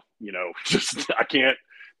now. You know, just, I can't.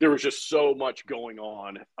 There was just so much going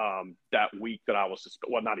on that week that I was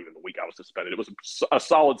suspended. Well, not even the week I was suspended. It was a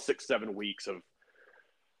solid 6-7 weeks of,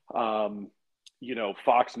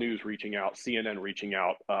 Fox News reaching out, CNN reaching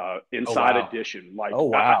out, Oh Inside wow. Edition. Like, Oh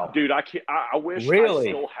wow. dude, I can't. I wish I Really?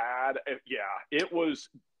 still had. Yeah, it was.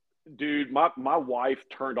 Dude, my wife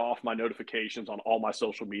turned off my notifications on all my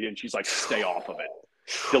social media, and she's like, "Stay off of it."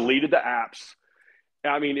 Deleted the apps.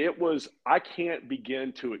 I mean, it was. I can't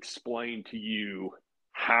begin to explain to you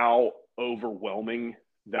how overwhelming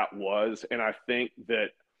that was, and I think that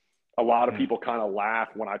a lot of Mm-hmm. people kind of laugh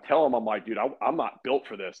when I tell them, I'm like, dude, I'm not built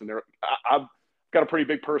for this. And I've got a pretty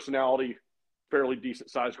big personality, fairly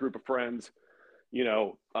decent sized group of friends,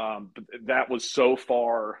 but that was so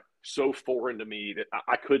foreign to me that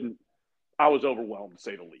I couldn't, I was overwhelmed to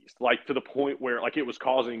say the least, like to the point where like it was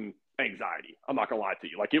causing anxiety. I'm not gonna lie to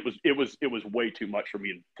you. Like it was way too much for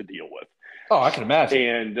me to deal with. Oh, I can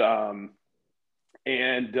imagine.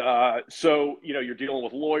 And you're dealing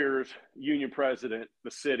with lawyers, union president,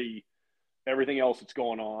 the city, everything else that's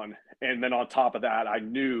going on. And then on top of that, I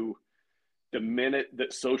knew the minute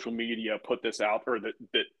that social media put this out, or that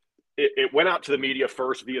it went out to the media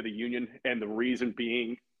first via the union. And the reason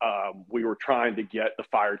being, we were trying to get the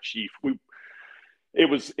fire chief. It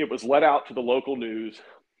was let out to the local news,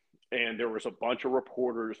 and there was a bunch of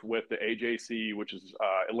reporters with the AJC, which is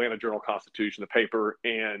Atlanta Journal-Constitution, the paper,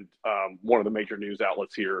 and one of the major news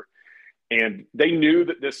outlets here. And they knew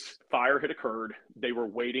that this fire had occurred. They were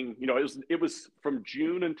waiting. It was from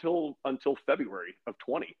June until February of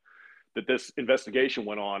 20 that this investigation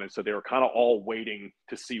went on, and so they were kind of all waiting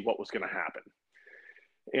to see what was going to happen.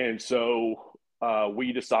 And so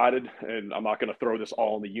we decided, and I'm not going to throw this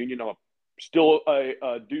all in the union. I'm still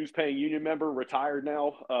a dues-paying union member, retired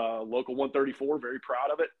now, local 134, very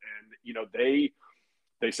proud of it. And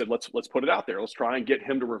they said, let's put it out there. Let's try and get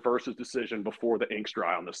him to reverse his decision before the ink's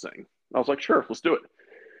dry on this thing. I was like, sure, let's do it.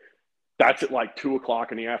 That's at like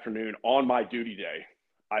 2:00 in the afternoon on my duty day.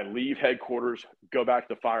 I leave headquarters, go back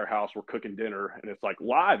to the firehouse. We're cooking dinner, and it's like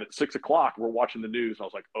live at 6:00. We're watching the news. I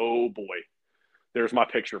was like, oh boy, there's my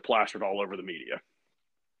picture plastered all over the media.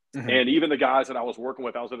 Mm-hmm. And even the guys that I was working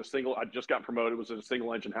with, I just got promoted, was in a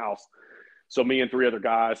single engine house. So me and three other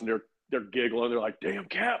guys, and they're giggling. They're like, damn,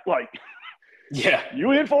 Cap, like, Yeah.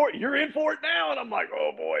 you in for it? You're in for it now. And I'm like,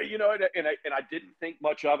 oh boy, and I didn't think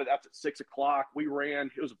much of it. That's at 6:00. We ran,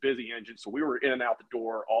 it was a busy engine. So we were in and out the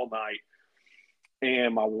door all night.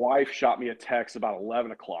 And my wife shot me a text about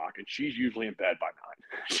 11 o'clock, and she's usually in bed by 9.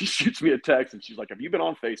 She shoots me a text, and she's like, have you been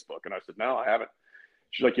on Facebook? And I said, no, I haven't.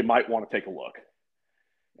 She's like, you might want to take a look.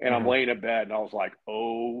 And I'm laying in bed, and I was like,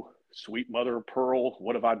 oh, sweet mother of pearl,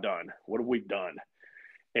 what have I done? What have we done?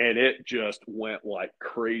 And it just went like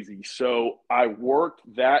crazy. So I worked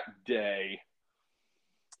that day,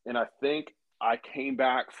 and I think I came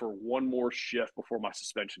back for one more shift before my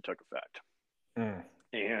suspension took effect.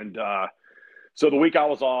 And so the week I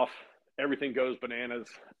was off, everything goes bananas.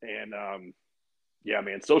 And yeah,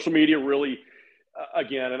 man, social media really,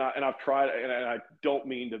 again, and I've tried, and I don't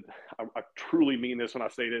mean to, I truly mean this when I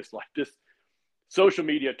say this, like this, social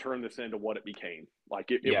media turned this into what it became.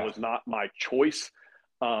 Like it was not my choice.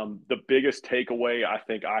 The biggest takeaway I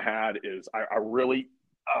think I had is I really,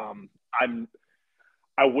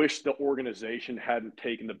 I wish the organization hadn't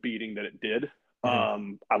taken the beating that it did.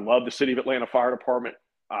 I love the City of Atlanta Fire Department.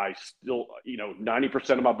 I still, 90%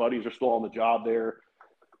 of my buddies are still on the job there.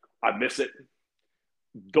 I miss it.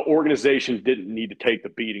 The organization didn't need to take the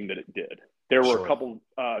beating that it did. There were a couple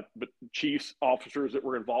chiefs, officers that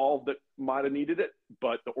were involved that might have needed it,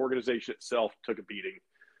 but the organization itself took a beating.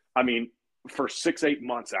 I mean, for 6-8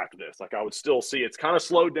 months after this, like I would still see it's kind of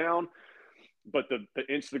slowed down, but the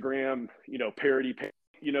Instagram, parody,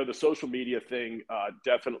 the social media thing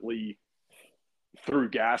definitely threw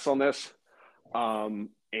gas on this.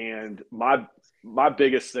 And my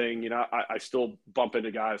biggest thing, I still bump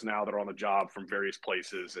into guys now that are on the job from various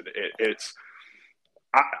places, and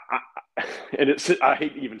I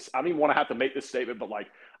hate even, I don't even want to have to make this statement, but like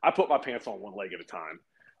I put my pants on one leg at a time.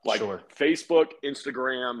 Like Facebook,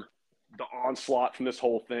 Instagram, the onslaught from this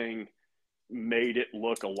whole thing made it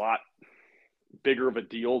look a lot bigger of a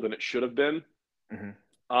deal than it should have been.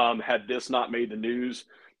 Had this not made the news,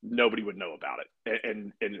 nobody would know about it.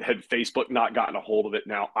 And had Facebook not gotten a hold of it,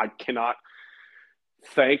 now I cannot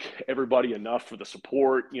thank everybody enough for the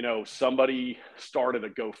support. Somebody started a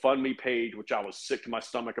GoFundMe page, which I was sick to my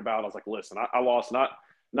stomach about. I was like, listen, I lost,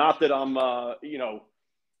 not that I'm,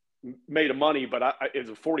 made of money, but it was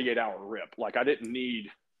a 48-hour rip. Like I didn't need,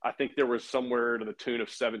 I think there was somewhere to the tune of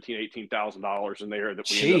 $17,000, $18,000 in there that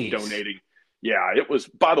we ended up donating. Yeah, it was,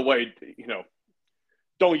 by the way,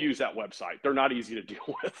 don't use that website. They're not easy to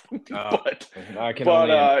deal with. But I can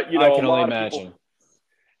only imagine.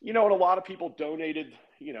 And a lot of people donated,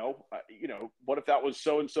 what if that was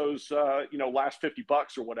so-and-so's, last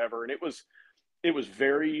 $50 or whatever. And I was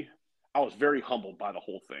very humbled by the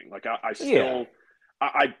whole thing. Like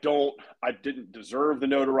I didn't deserve the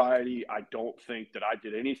notoriety. I don't think that I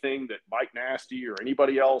did anything that Mike Nasty or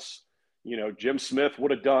anybody else, Jim Smith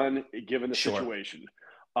would have done given the situation.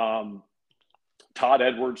 Todd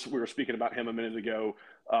Edwards, we were speaking about him a minute ago.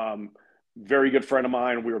 Very good friend of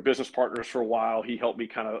mine. We were business partners for a while. He helped me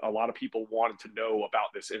a lot of people wanted to know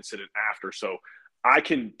about this incident after. So I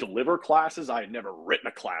can deliver classes. I had never written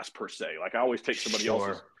a class per se. Like I always take somebody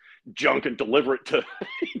else's junk and deliver it to,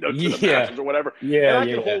 to the masters or whatever. And I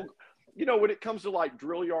can hold, when it comes to like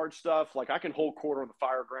drill yard stuff, like I can hold court on the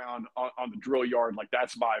fire ground on the drill yard. Like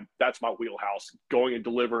that's my wheelhouse. Going and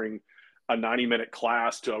delivering a 90-minute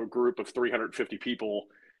class to a group of 350 people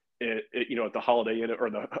at the Holiday Inn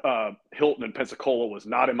or the Hilton in Pensacola was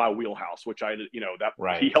not in my wheelhouse, which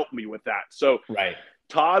he helped me with that. So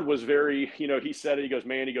Todd was very, he said it, he goes,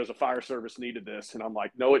 man, the fire service needed this. And I'm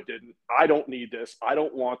like, no, it didn't. I don't need this. I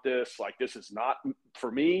don't want this. Like, this is not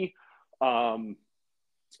for me.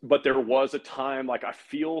 But there was a time, like I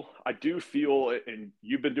do feel, and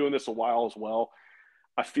you've been doing this a while as well.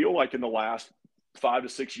 I feel like in the last 5 to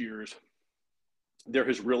 6 years, there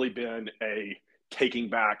has really been a taking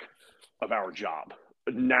back of our job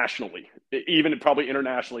nationally, even probably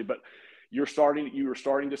internationally, but you were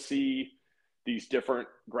starting to see these different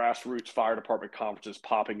grassroots fire department conferences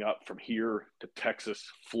popping up from here to Texas,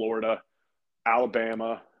 Florida,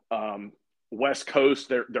 Alabama, West Coast.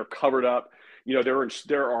 They're covered up.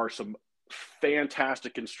 There are some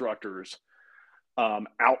fantastic instructors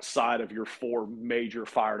outside of your 4 major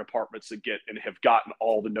fire departments that get and have gotten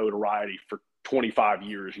all the notoriety for 25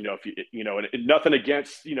 years, and nothing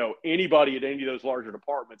against, anybody at any of those larger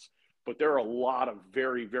departments, but there are a lot of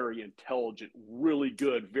very, very intelligent, really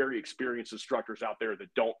good, very experienced instructors out there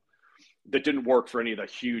that didn't work for any of the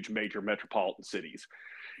huge major metropolitan cities.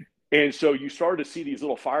 And so you started to see these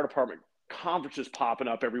little fire department conferences popping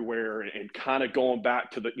up everywhere and kind of going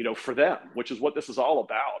back to the, for them, which is what this is all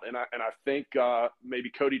about. And I think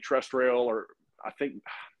maybe Cody Trestrail, or I think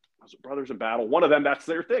was it Brothers in Battle, one of them, that's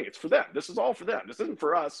their thing. It's for them. This is all for them. This isn't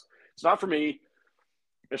for us. It's not for me.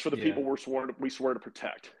 It's for the people we swear to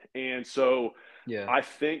protect. And so Yeah. I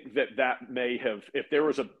think that may have, if there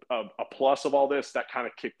was a plus of all this, that kind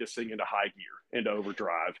of kicked this thing into high gear, into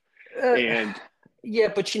overdrive. Uh, And yeah,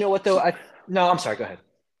 but you know what though? No, I'm sorry. Go ahead.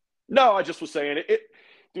 no, I just was saying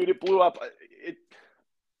dude, it blew up.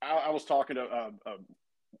 I was talking to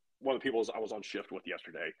one of the people I was on shift with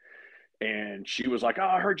yesterday, and she was like, "Oh,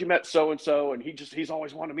 I heard you met so and so, and he's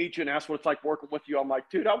always wanted to meet you and ask what it's like working with you." I'm like,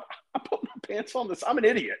 "Dude, I put my pants on this. I'm an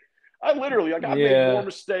idiot. I literally like I've made more Yeah.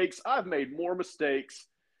 mistakes. I've made more mistakes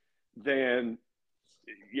than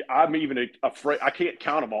I'm even afraid. I can't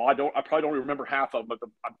count them all. I probably don't even remember half of them, but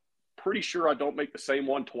I'm pretty sure I don't make the same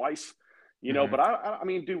one twice. Mm-hmm. But I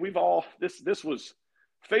mean, dude, we've all this was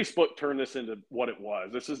Facebook turned this into what it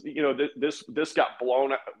was. This is this got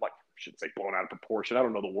blown out, like I shouldn't say blown out of proportion. I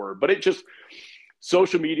don't know the word, but it just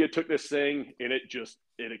social media took this thing and it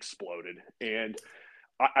exploded. And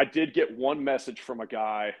I did get one message from a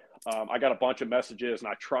guy. I got a bunch of messages, and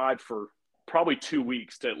I tried for probably 2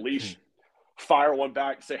 weeks to at least fire one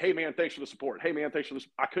back and say, "Hey man, thanks for the support. Hey man, thanks for this."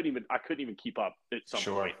 I couldn't even keep up at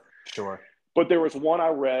some point. Sure. But there was one I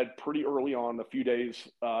read pretty early on, a few days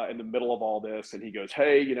in the middle of all this, and he goes,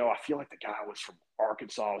 "Hey, I feel like the guy was from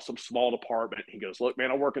Arkansas, some small department." He goes, "Look,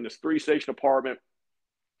 man, I work in this 3-station department.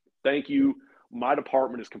 Thank you. My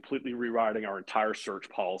department is completely rewriting our entire search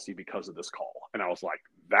policy because of this call." And I was like,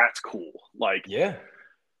 "That's cool." Like, Yeah.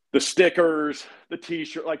 the stickers, the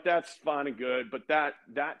T-shirt, like that's fine and good, but that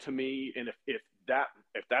to me, and if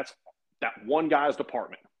that's that one guy's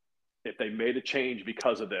department, if they made a change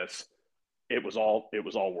because of this, it was all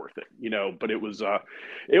worth it. But it was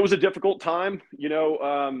a difficult time.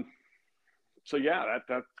 So yeah,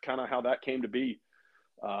 that's kind of how that came to be.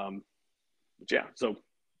 Yeah, so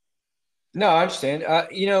No, I understand.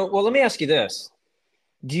 Well, let me ask you this.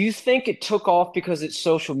 Do you think it took off because it's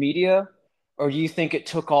social media, or do you think it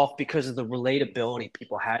took off because of the relatability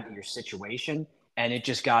people had to your situation and it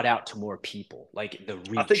just got out to more people, like the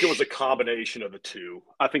I think it was a reach? combination of the two.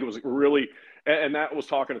 I think it was really, and that was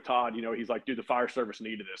talking to Todd. He's like, "Dude, the fire service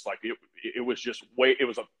needed this. Like, it was just it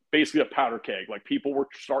was basically a powder keg. Like, people were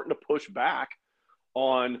starting to push back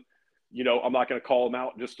on." I'm not going to call them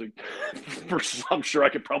out just to, I'm sure I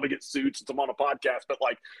could probably get sued since I'm on a podcast, but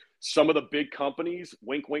like some of the big companies,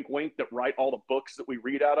 wink, wink, wink, that write all the books that we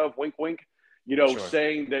read out of, wink, wink, Sure.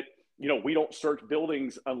 saying that, we don't search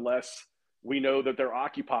buildings unless we know that they're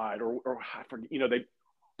occupied or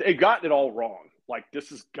they've gotten it all wrong. Like this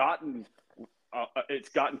has gotten, it's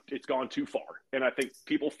gone too far. And I think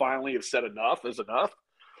people finally have said enough is enough.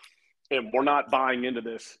 And we're not buying into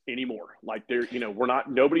this anymore. Like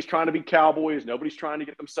nobody's trying to be cowboys. Nobody's trying to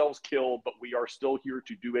get themselves killed, but we are still here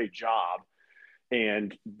to do a job.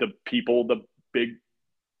 And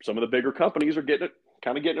some of the bigger companies are getting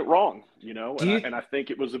it wrong, Do you and I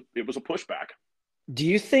think it was a pushback. do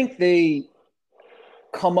you think they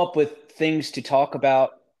come up with things to talk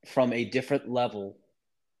about from a different level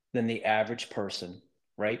than the average person,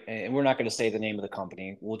 right? And we're not going to say the name of the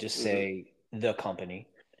company. We'll just Mm-hmm. say the company.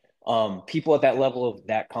 People at that level of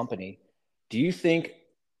that company, do you think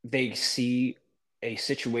they see a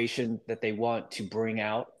situation that they want to bring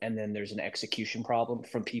out and then there's an execution problem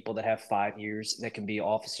from people that have 5 years that can be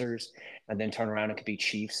officers and then turn around and could be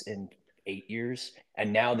chiefs in 8 years,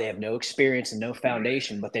 and now they have no experience and no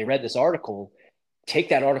foundation, but they read this article, take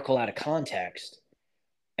that article out of context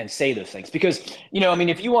and say those things? Because I mean,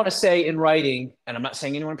 if you want to say in writing, and I'm not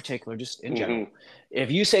saying anyone in particular, just in general, Mm-hmm.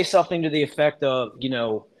 if you say something to the effect of,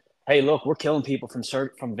 hey, look, we're killing people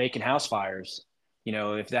from vacant house fires.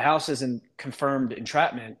 If the house isn't confirmed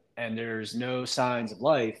entrapment and there's no signs of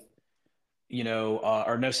life,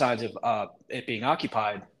 or no signs of it being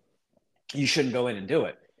occupied, you shouldn't go in and do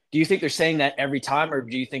it. Do you think they're saying that every time, or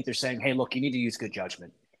do you think they're saying, hey, look, you need to use good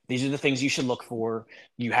judgment? These are the things you should look for.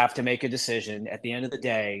 You have to make a decision. At the end of the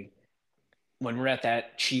day, when we're at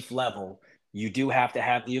that chief level, you do have to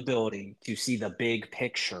have the ability to see the big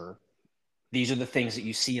picture. These are the things that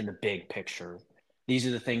you see in the big picture. These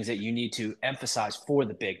are the things that you need to emphasize for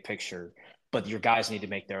the big picture, but your guys need to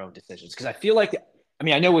make their own decisions. Because I feel like, I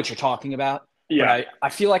mean, I know what you're talking about, but Yeah. I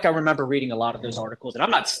feel like I remember reading a lot of those articles, and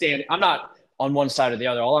I'm not on one side or the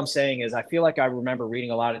other. All I'm saying is I feel like I remember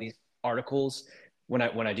reading a lot of these articles when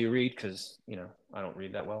I do read, because I don't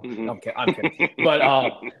read that well. Mm-hmm. I'm kidding. But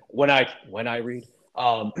when I read,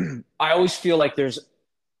 I always feel like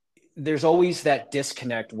there's always that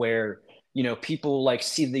disconnect where people like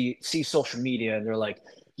see social media and they're like,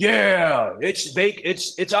 yeah,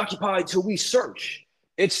 it's occupied till we search.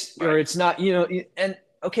 Or Right. it's not, and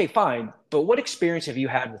okay, fine, but what experience have you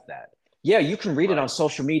had with that? Yeah, you can read it on Right.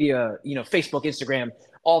 social media, Facebook, Instagram,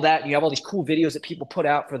 all that. You have all these cool videos that people put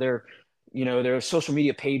out for their there are social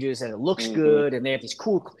media pages and it looks Mm-hmm. good and they have these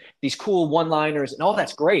cool one-liners and all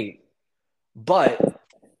that's great. But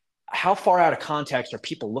how far out of context are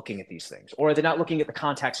people looking at these things? Or are they not looking at the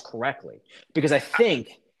context correctly? Because I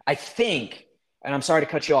think, and I'm sorry to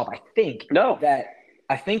cut you off, No. that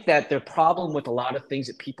I think that the problem with a lot of things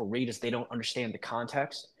that people read is they don't understand the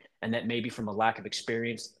context, and that maybe from a lack of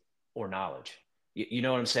experience or knowledge. You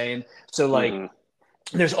know what I'm saying? So like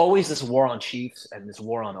Mm-hmm. there's always this war on chiefs and this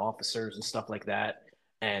war on officers and stuff like that.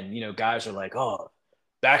 And guys are like, oh,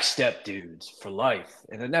 backstep dudes for life.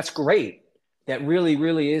 And then that's great. That really,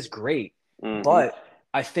 really is great. Mm-hmm. But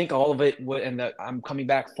I think all of it would, and that I'm coming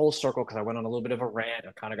back full circle because I went on a little bit of a rant.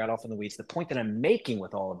 I kind of got off in the weeds. The point that I'm making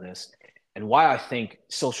with all of this and why I think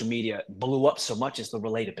social media blew up so much is the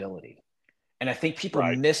relatability. And I think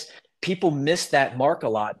Right. people miss that mark a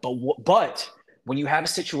lot. But when you have a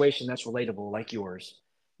situation that's relatable like yours,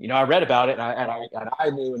 I read about it and I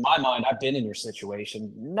knew in my mind I've been in your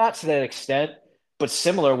situation, not to that extent, but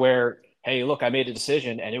similar where, hey, look, I made a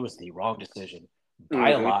decision and it was the wrong decision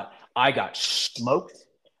by a Mm-hmm. lot. I got smoked.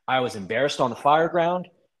 I was embarrassed on the fire ground,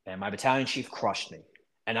 and my battalion chief crushed me.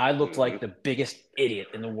 And I looked Mm-hmm. like the biggest idiot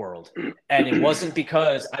in the world. And it wasn't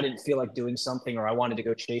because I didn't feel like doing something or I wanted to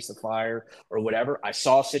go chase a fire or whatever. I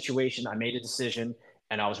saw a situation, I made a decision,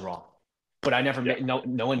 and I was wrong. But I never Yeah. made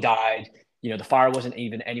no one died. The fire wasn't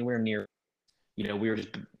even anywhere near. We were just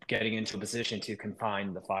getting into a position to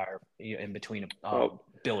confine the fire in between Well,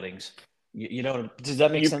 buildings. Does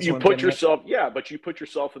that make sense? you What I'm put getting at? yourself, yeah, but you put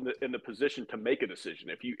yourself in the position to make a decision.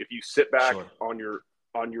 If you sit back Sure.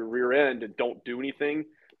 on your rear end and don't do anything,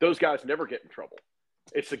 those guys never get in trouble.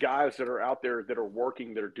 It's the guys that are out there that are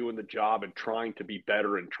working, that are doing the job and trying to be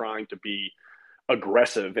better and trying to be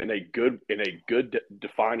aggressive in a good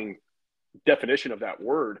defining definition of that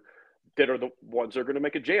word, that are the ones that are going to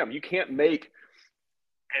make a jam. You can't make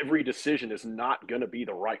every decision is not going to be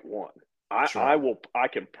the right one. Sure. I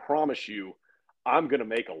can promise you I'm going to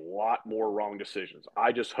make a lot more wrong decisions.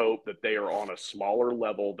 I just hope that they are on a smaller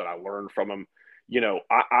level, that I learn from them.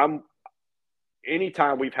 I'm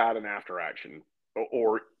anytime we've had an after action,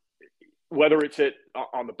 or whether it's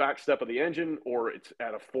on the back step of the engine, or it's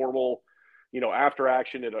at a formal, after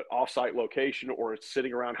action at an offsite location, or it's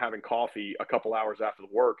sitting around having coffee a couple hours after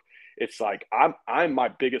the work, it's like I'm my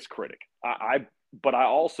biggest critic. But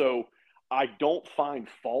I don't find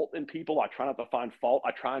fault in people. I try not to find fault.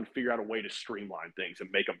 I try and figure out a way to streamline things and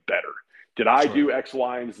make them better. Did I Sure. do X,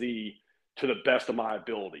 Y, and Z to the best of my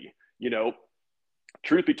ability?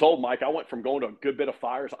 Truth be told, Mike, I went from going to a good bit of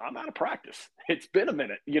fires. I'm out of practice. It's been a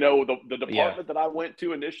minute. The Yeah. department that I went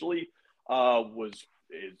to initially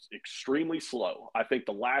is extremely slow. I think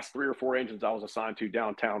the last 3 or 4 engines I was assigned to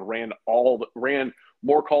downtown ran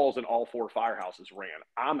more calls than all 4 firehouses ran.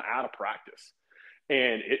 I'm out of practice,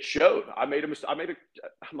 and it showed. I'm not gonna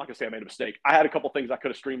say I made a mistake. I had a couple things I could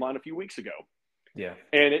have streamlined a few weeks ago. Yeah.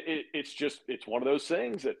 And it's one of those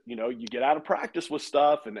things that, you get out of practice with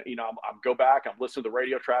stuff. And, I'm go back, I'm listening to the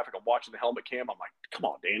radio traffic, I'm watching the helmet cam. I'm like, come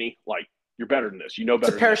on, Danny, like, you're better than this. You know It's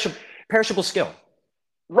a better than this. perishable skill.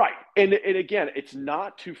 Right. And again, it's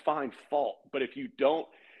not to find fault, but if you don't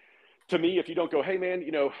go, hey man,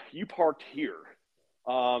 you parked here.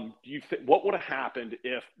 What would have happened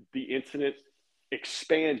if the incident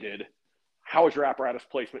expanded? How is your apparatus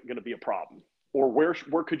placement going to be a problem? Or where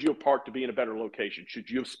could you have parked to be in a better location? Should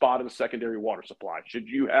you have spotted a secondary water supply? Should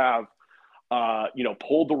you have,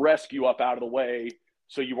 pulled the rescue up out of the way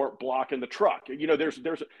so you weren't blocking the truck?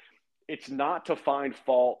 It's not to find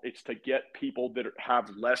fault. It's to get people that have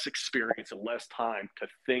less experience and less time to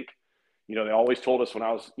think. They always told us when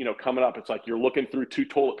I was, coming up, it's like you're looking through 2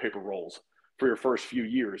 toilet paper rolls for your first few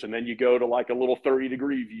years. And then you go to like a little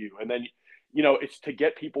 30-degree view. And then, it's to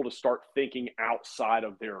get people to start thinking outside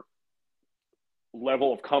of their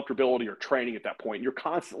level of comfortability or training at that point. You're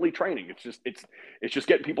constantly training. It's just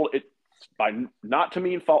getting people by not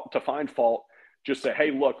to find fault, just say,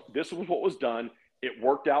 hey, look, this was what was done. It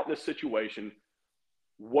worked out in this situation.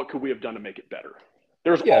 What could we have done to make it better?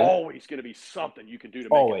 There's always going to be something you can do to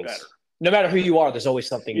make it better. No matter who you are, there's always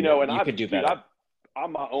something and you could do better.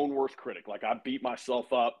 I'm my own worst critic. Like, I beat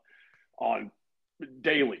myself up on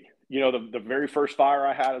daily. The very first fire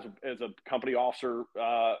I had as a company officer,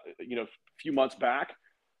 a few months back,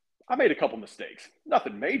 I made a couple mistakes.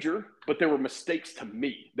 Nothing major, but there were mistakes to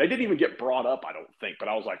me. They didn't even get brought up, I don't think. But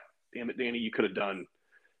I was like, damn it, Danny, you could have done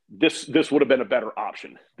this. This would have been a better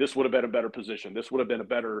option. This would have been a better position. This would have been a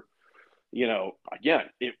better, again,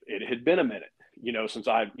 it had been a minute, since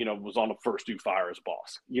I, was on the first 2 fires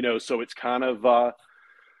boss, so it's kind of, but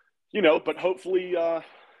hopefully,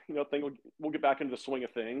 we'll get back into the swing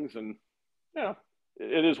of things. And,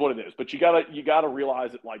 It is what it is. But you gotta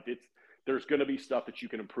realize that like there's going to be stuff that you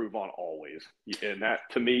can improve on always. And that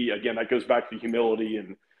to me, again, that goes back to humility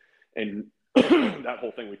and that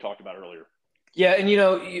whole thing we talked about earlier. Yeah, and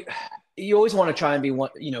you always want to try and be one,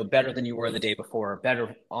 better than you were the day before,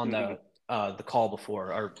 better on Mm-hmm. the call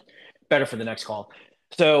before, or better for the next call.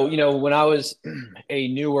 So, when I was a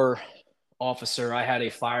newer officer, I had a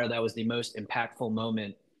fire that was the most impactful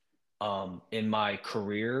moment in my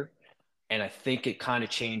career, and I think it kind of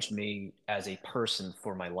changed me as a person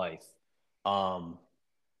for my life. Um,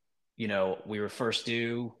 we were first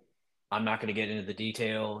due. I'm not going to get into the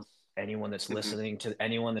details. Mm-hmm. Anyone that's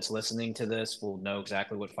listening to this will know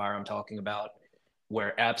exactly what fire I'm talking about,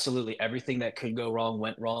 where absolutely everything that could go wrong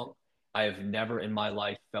went wrong. I have never in my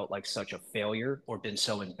life felt like such a failure or been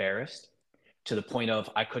so embarrassed to the point of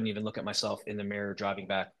I couldn't even look at myself in the mirror driving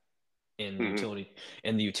back Mm-hmm.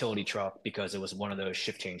 in the utility truck because it was one of those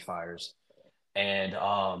shift change fires. And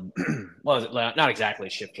well, not exactly a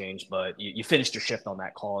shift change, but you finished your shift on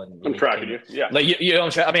that call and I'm you tracking came you. Yeah. like you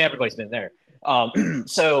don't. I mean, everybody's been there.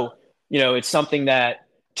 So it's something that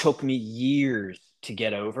took me years to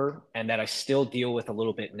get over, and that I still deal with a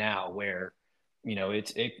little bit now. Where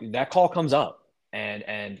that call comes up, and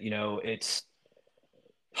it's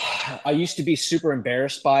I used to be super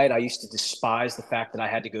embarrassed by it. I used to despise the fact that I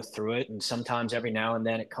had to go through it. And sometimes every now and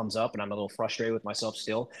then it comes up and I'm a little frustrated with myself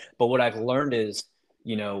still. But what I've learned is,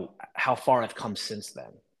 how far I've come since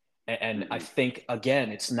then. And I Mm-hmm. think, again,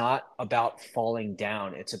 it's not about falling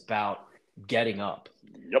down, it's about getting up.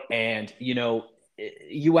 Yep. And,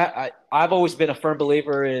 I've always been a firm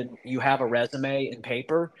believer in you have a resume in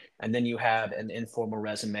paper and then you have an informal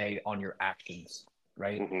resume on your actions,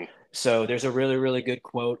 right? Mm-hmm. So there's a really, really good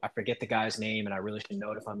quote. I forget the guy's name, and I really should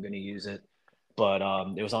know it if I'm going to use it. But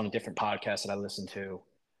it was on a different podcast that I listened to,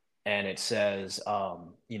 and it says,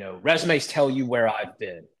 resumes tell you where I've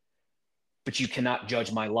been, but you cannot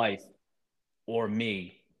judge my life or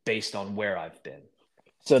me based on where I've been.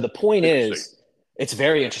 So the point Interesting. is, it's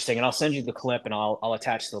very interesting, and I'll send you the clip, and I'll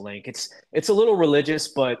attach the link. It's a little religious,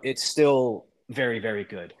 but it's still very, very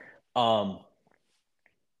good. Um,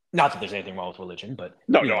 Not that there's anything wrong with religion, but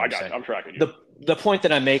No, you no, know what I I'm got saying. you. I'm tracking you. The point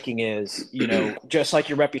that I'm making is, just like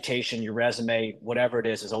your reputation, your resume, whatever it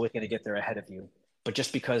is always going to get there ahead of you. But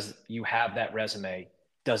just because you have that resume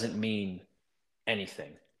doesn't mean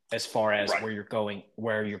anything as far as Right. where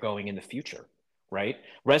you're going in the future, right?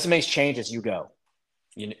 Resumes change as you go.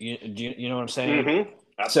 You know what I'm saying? Mm-hmm.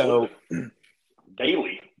 Absolutely. So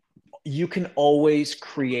Daily. you can always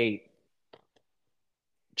create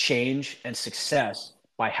change and success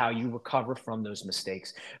by how you recover from those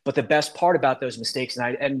mistakes. But the best part about those mistakes,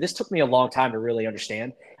 and this took me a long time to really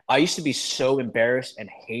understand, I used to be so embarrassed and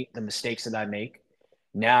hate the mistakes that I make.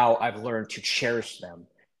 Now I've learned to cherish them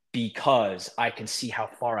because I can see how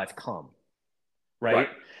far I've come. Right. Right.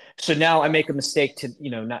 So now I make a mistake to,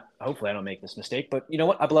 not hopefully I don't make this mistake, but you know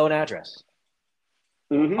what? I blow an address.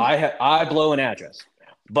 Mm-hmm. I blow an address,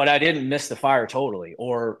 but I didn't miss the fire totally,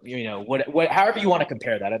 or however you want to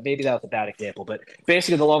compare that. Maybe that was a bad example, but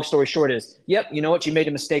basically the long story short is, yep, you know what, you made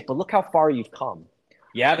a mistake, but look how far you've come.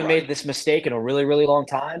 You haven't Right. made this mistake in a really, really long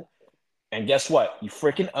time, and guess what? You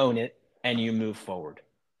freaking own it and you move forward.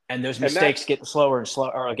 And those And mistakes that's get slower and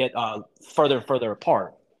slower, or get further and further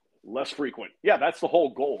apart. less frequent. Yeah, that's the whole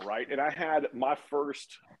goal, right? And I had my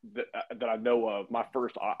first that I know of. My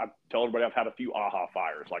first. I tell everybody I've had a few aha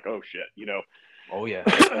fires. Like, oh shit, Oh yeah.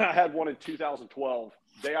 I had one in 2012,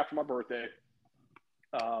 day after my birthday.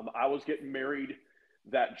 I was getting married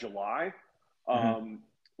that July. Mm-hmm.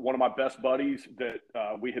 One of my best buddies that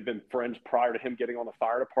we had been friends prior to him getting on the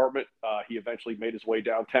fire department. He eventually made his way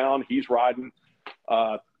downtown. He's riding.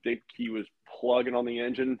 I think he was plugging on the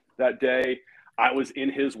engine that day. I was in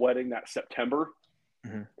his wedding that September,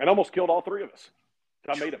 Mm-hmm. and almost killed all three of us.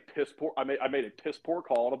 I made a piss poor. I made a piss poor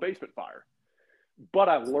call on a basement fire. But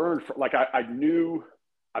I learned from, like I knew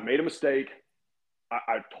I made a mistake.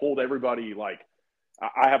 I told everybody like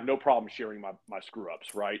I have no problem sharing my screw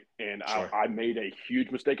ups, right? And Sure. I made a huge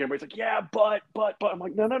mistake. Everybody's like, yeah, but. I'm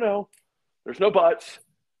like, no, no, no. There's no buts.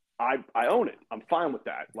 I own it. I'm fine with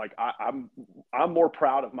that. Like I'm more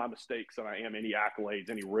proud of my mistakes than I am any accolades,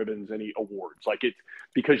 any ribbons, any awards. Like it's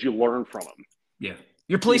because you learn from them. Yeah.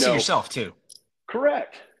 You're You policing know, yourself too.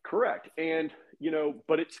 correct. And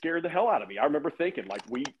but it scared the hell out of me. I remember thinking like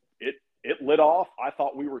it lit off. I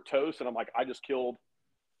thought we were toast, and I'm like, I just killed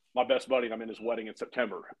my best buddy, and I'm in his wedding in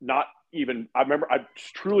September. Not even. I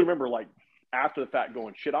truly remember like after the fact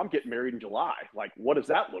going, shit, I'm getting married in July. Like, what does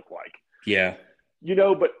that look like? Yeah.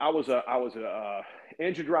 But I was a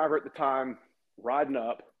engine driver at the time, riding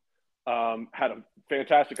up. Had a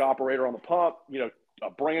fantastic operator on the pump. a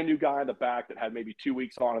brand new guy in the back that had maybe 2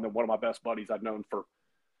 weeks on, and then one of my best buddies I've known for,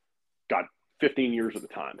 God, 15 years at the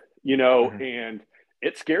time, and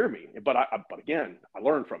it scared me. But but again, I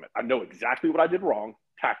learned from it. I know exactly what I did wrong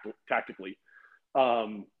tactically.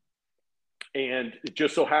 And it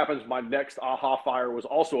just so happens my next aha fire was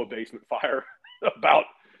also a basement fire about,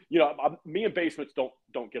 me and basements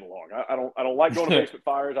don't get along. I don't like going to basement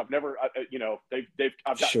fires. I've never,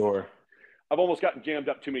 I've almost gotten jammed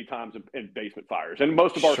up too many times in basement fires. And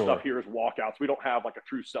most of our stuff here is walkouts. We don't have like a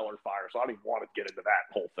true cellar fire, so I don't even want to get into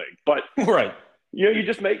that whole thing. But right. You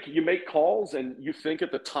just make calls, and you think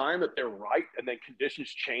at the time that they're right, and then conditions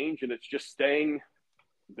change, and it's just staying.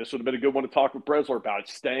 This would have been a good one to talk with Bresler about.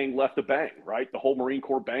 It's staying left of bang, right? The whole Marine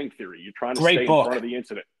Corps bang theory. You're trying to stay in front of the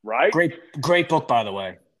incident, right? Great book, by the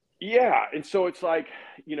way. Yeah, and so it's like,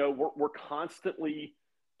 we're constantly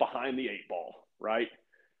behind the 8 ball, right?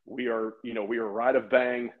 We are right of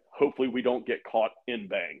bang. Hopefully we don't get caught in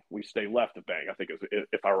bang. We stay left of bang, I think,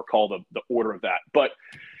 if I recall the order of that. But,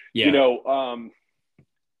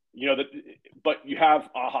 but you have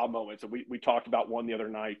aha moments. And we talked about one the other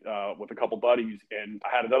night with a couple buddies, and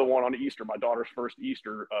I had another one on Easter, my daughter's first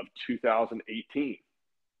Easter of 2018.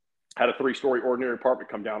 Had a 3-story ordinary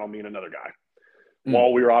apartment come down on me and another guy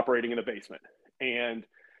while we were operating in the basement. And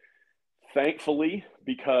thankfully,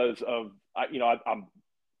 because of, I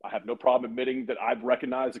have no problem admitting that I've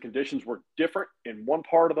recognized the conditions were different in one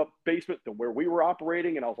part of the basement than where we were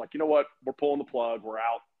operating. And I was like, you know what, we're pulling the plug, we're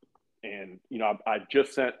out. And, I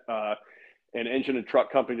just sent an engine and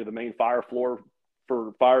truck company to the main fire floor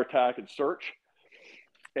for fire attack and search.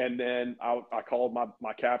 And then I called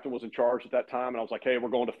my captain was in charge at that time. And I was like, hey, we're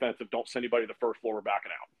going defensive. Don't send anybody to the first floor. We're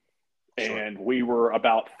backing out. Sure. And we were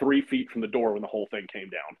about 3 feet from the door when the whole thing came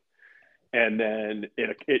down. And then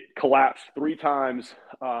it collapsed 3 times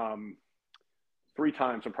in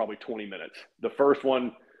probably 20 minutes. The first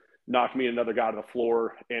one knocked me and another guy to the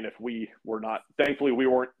floor. And if thankfully we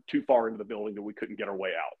weren't too far into the building that we couldn't get our way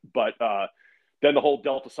out. But then the whole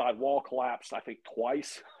Delta side wall collapsed, I think,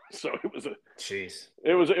 twice. So it was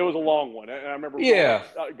a long one. And I remember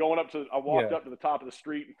going up I walked up to the top of the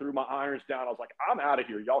street and threw my irons down. I was like, I'm out of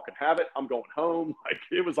here. Y'all can have it. I'm going home. Like,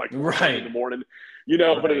 it was like 4 in the morning,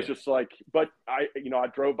 but it was just like, but I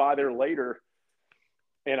drove by there later,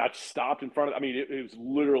 and I stopped in front of, it was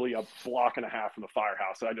literally a block and a half from the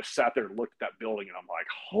firehouse. And I just sat there and looked at that building, and I'm like,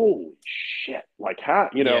 holy shit. Like, how,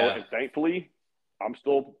 and thankfully I'm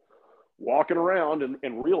still walking around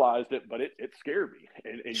and realized it, but it scared me.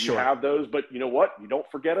 And you have those, but you know what? You don't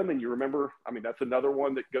forget them, and you remember. That's another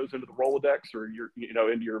one that goes into the Rolodex or into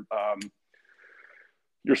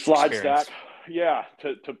your slide stack. Yeah,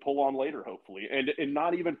 to pull on later, hopefully. And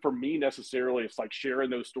not even for me necessarily. It's like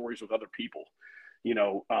sharing those stories with other people.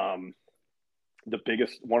 One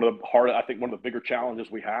of the bigger challenges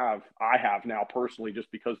I have now personally,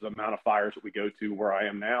 just because of the amount of fires that we go to where I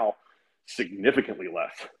am now, significantly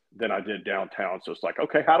less than I did downtown. So it's like,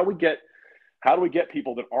 okay, how do we get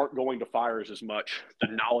people that aren't going to fires as much, the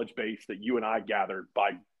knowledge base that you and I gathered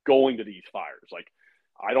by going to these fires? Like,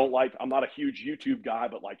 I'm not a huge YouTube guy,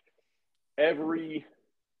 but like every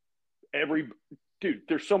dude,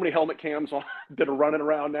 there's so many helmet cams on that are running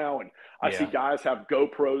around now. And I see guys have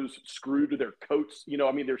GoPros screwed to their coats.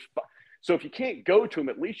 So if you can't go to them,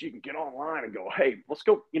 at least you can get online and go, hey, let's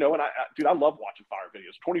go. And I love watching fire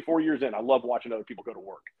videos. 24 years in, I love watching other people go to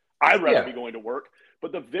work. I'd rather be going to work,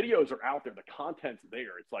 but the videos are out there. The content's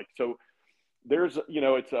there. It's like, so there's,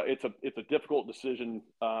 it's a difficult decision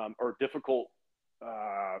or difficult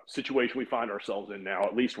situation we find ourselves in now,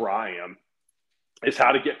 at least where I am, is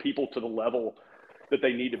how to get people to the level that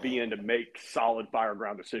they need to be in to make solid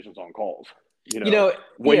fireground decisions on calls,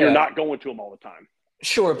 when you're not going to them all the time.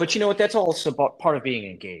 Sure. But you know what? That's also part of being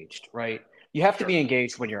engaged, right? You have to be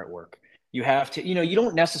engaged when you're at work. You have to, you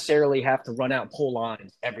don't necessarily have to run out and pull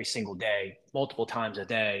lines every single day, multiple times a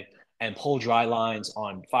day, and pull dry lines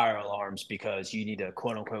on fire alarms because you need to,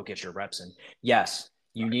 quote unquote, get your reps in. Yes,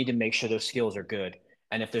 you need to make sure those skills are good.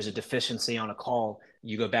 And if there's a deficiency on a call,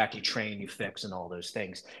 you go back, you train, you fix, and all those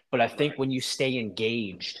things. But I think when you stay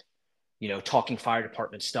engaged, talking fire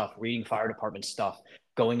department stuff, reading fire department stuff,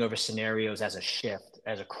 going over scenarios as a shift,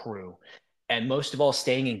 as a crew, and most of all,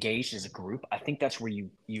 staying engaged as a group, I think that's where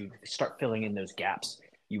you start filling in those gaps.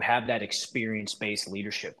 You have that experience-based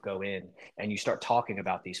leadership go in, and you start talking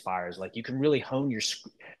about these fires. Like, you can really hone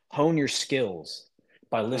your skills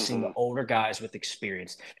by listening to older guys with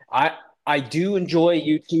experience. I do enjoy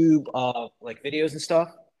YouTube like videos and stuff.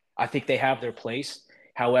 I think they have their place.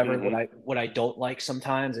 However, what I don't like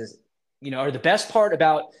sometimes is, or the best part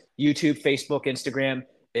about YouTube, Facebook, Instagram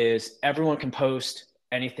is everyone can post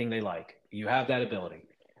anything they like. You have that ability.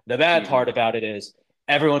 The bad part about it is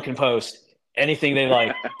everyone can post anything they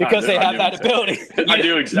like because they have that ability. I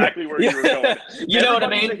knew exactly where you were going. You know what I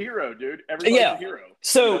mean? Everybody's a hero, dude. Everybody's a hero.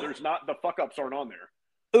 So there's not the fuck ups aren't on there.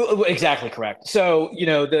 Exactly correct. So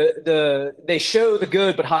they show the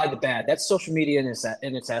good but hide the bad. That's social media in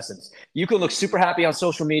its essence. You can look super happy on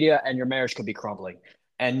social media and your marriage could be crumbling,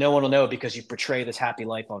 and no one will know because you portray this happy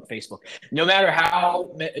life on Facebook. No matter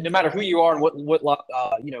who you are and what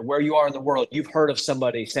where you are in the world, you've heard of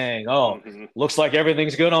somebody saying, "Oh, looks like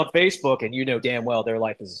everything's good on Facebook," and you know damn well their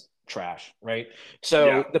life is trash, right?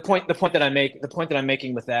 So the point that I'm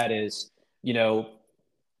making with that is,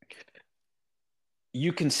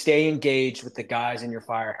 you can stay engaged with the guys in your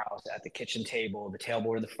firehouse at the kitchen table, the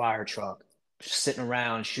tailboard of the fire truck, sitting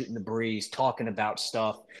around, shooting the breeze, talking about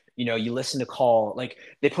stuff. You listen to call, like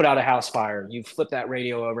they put out a house fire, you flip that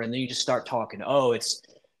radio over and then you just start talking. Oh, it's,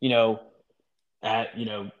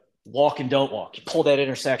 walk and don't walk. You pull that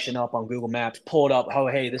intersection up on Google Maps, pull it up. Oh,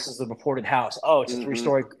 hey, this is the reported house. Oh, it's a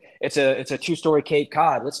 3-story. It's a 2-story Cape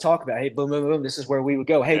Cod. Let's talk about it. Hey, boom, boom, boom. This is where we would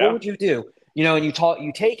go. Hey, what would you do? And you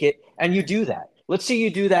take it and you do that. Let's see you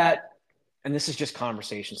do that, and this is just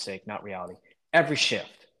conversation's sake, not reality. Every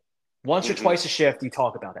shift. Once or twice a shift, you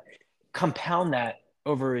talk about it. Compound that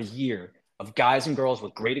over a year of guys and girls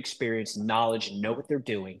with great experience, knowledge, and know what they're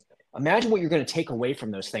doing. Imagine what you're going to take away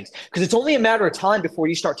from those things. Because it's only a matter of time before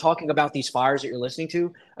you start talking about these fires that you're listening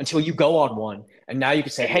to until you go on one. And now you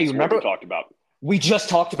can say, hey, remember we talked about? We just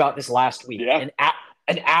talked about this last week. Yeah.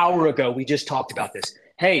 An hour ago, we just talked about this.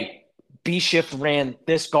 Hey, B Shift ran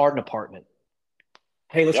this garden apartment.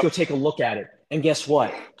 Hey, let's go take a look at it. And guess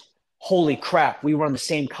what? Holy crap, we run the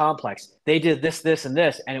same complex. They did this, this, and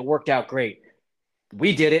this, and it worked out great.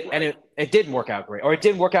 We did it, and it didn't work out great. Or it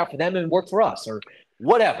didn't work out for them and it worked for us, or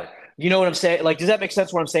whatever. You know what I'm saying? Like, does that make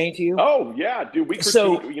sense what I'm saying to you? Oh, yeah, dude. We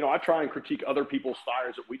critique, I try and critique other people's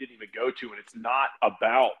fires that we didn't even go to, and it's not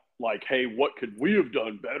about, like, hey, what could we have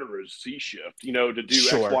done better as C Shift, to do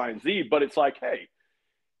X, Y, and Z. But it's like, hey,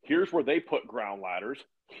 here's where they put ground ladders.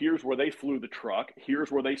 Here's where they flew the truck. Here's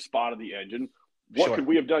where they spotted the engine. What could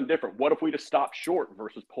we have done different? What if we just stopped short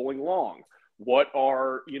versus pulling long? What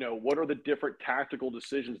are the different tactical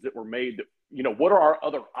decisions that were made that, what are our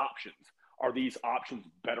other options? Are these options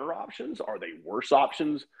better options? Are they worse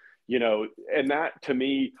options? And that to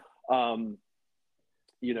me,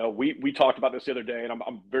 we talked about this the other day, and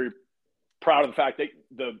I'm very proud of the fact that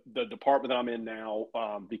the department that I'm in now,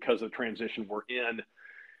 because of the transition we're in,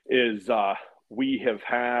 is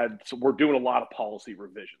we're doing a lot of policy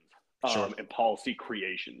revisions and policy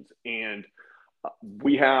creations. And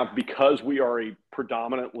because we are a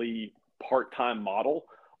predominantly part-time model,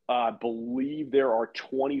 I believe there are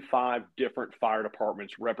 25 different fire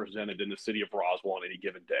departments represented in the city of Roswell on any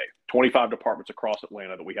given day. 25 departments across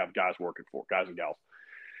Atlanta that we have guys working for, guys and gals.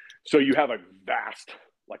 So you have a vast,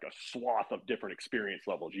 like a swath of different experience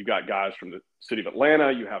levels. You've got guys from the city of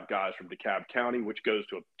Atlanta. You have guys from DeKalb County, which goes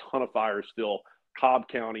to a ton of fires still. Cobb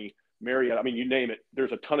County, Marietta. I mean, you name it.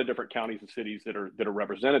 There's a ton of different counties and cities that are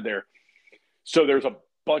represented there. So there's a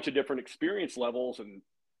bunch of different experience levels, and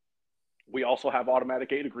we also have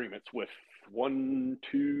automatic aid agreements with 4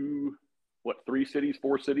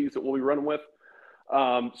 cities that we'll be running with.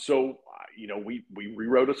 We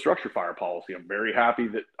rewrote a structure fire policy. I'm very happy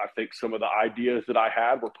that I think some of the ideas that I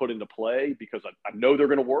had were put into play because I know they're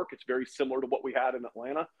going to work. It's very similar to what we had in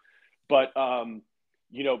Atlanta, but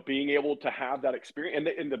being able to have that experience,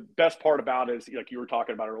 and the best part about it is, like you were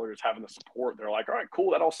talking about earlier, is having the support. They're like, all right,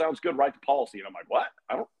 cool. That all sounds good. Write the policy. And I'm like, what?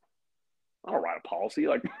 I don't write a policy.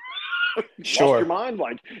 Like, lost your mind.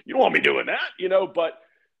 Like, you don't want me doing that, but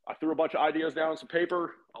I threw a bunch of ideas down on some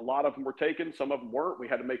paper. A lot of them were taken. Some of them weren't. We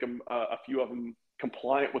had to make them, a few of them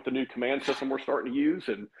compliant with the new command system we're starting to use.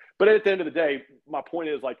 But at the end of the day, my point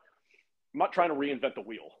is, like, I'm not trying to reinvent the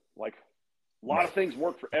wheel. Like, a lot of things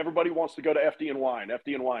work for everybody. Wants to go to FDNY and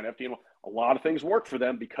FDNY and FDNY. A lot of things work for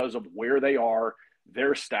them because of where they are,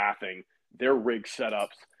 their staffing, their rig setups.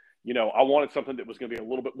 I wanted something that was going to be a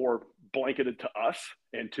little bit more blanketed to us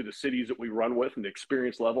and to the cities that we run with, and the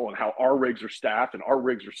experience level and how our rigs are staffed and our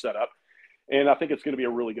rigs are set up. And I think it's going to be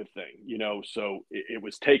a really good thing, so it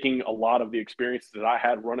was taking a lot of the experience that I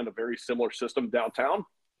had running a very similar system downtown,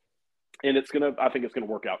 and I think it's going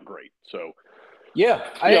to work out great. So yeah,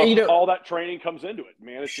 all that training comes into it,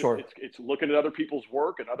 man. It's just, it's looking at other people's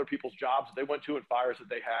work and other people's jobs that they went to and fires that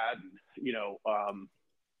they had, and,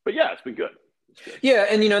 but yeah, it's been good. Yeah,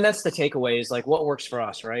 and that's the takeaway is like what works for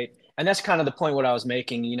us, right? And that's kind of the point what I was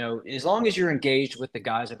making. As long as you're engaged with the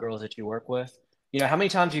guys and girls that you work with, How many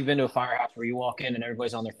times you've been to a firehouse where you walk in and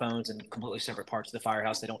everybody's on their phones in completely separate parts of the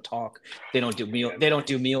firehouse? They don't talk. Man, They don't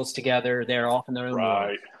do meals together. They're off in their own world.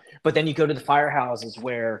 right. But then you go to the firehouses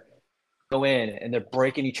where go in and they're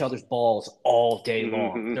breaking each other's balls all day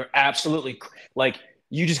long. Hmm. They're absolutely like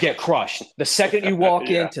you just get crushed. The second you walk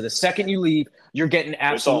in Yeah, to the second you leave, you're getting it's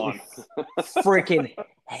absolutely on. freaking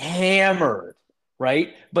hammered,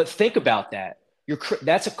 right? But think about that.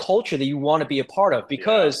 That's a culture that you want to be a part of Yeah,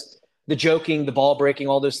 because the joking, the ball breaking,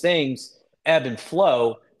 all those things ebb and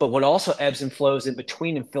flow. But what also ebbs and flows in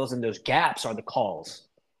between and fills in those gaps are the calls,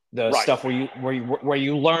 the right. stuff where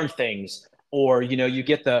you learn things, or you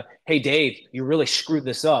get the hey Dave, you really screwed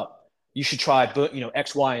this up. You should try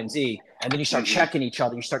X, Y, and Z, and then you start Hmm. checking each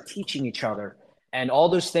other. You start teaching each other, and all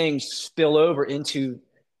those things spill over into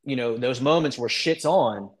those moments where shit's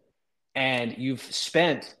on, and you've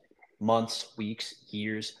spent months, weeks,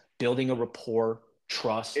 years building a rapport,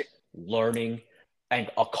 trust, It, learning, and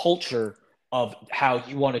a culture of how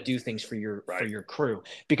you want to do things for your for right, your crew.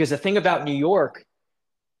 Because the thing about New York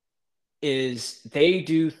is they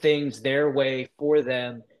do things their way for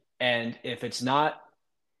them, and if it's not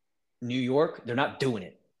New York, they're not doing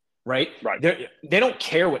it, right? right, They don't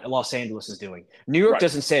care what Los Angeles is doing.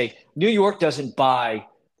 right. New York doesn't buy,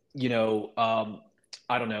 you know, um,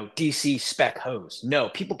 I don't know, DC spec hose. No,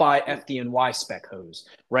 people buy FDNY spec hose,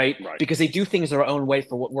 right? Right. Because they do things their own way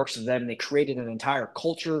for what works for them. And they created an entire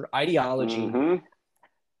culture, ideology, Hmm.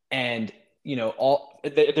 and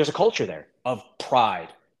there's a culture there of pride,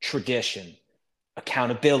 tradition,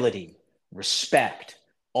 accountability, respect,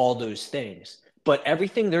 all those things. But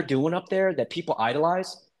everything they're doing up there that people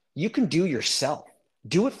idolize, you can do yourself.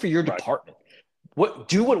 Do it for your Right. department.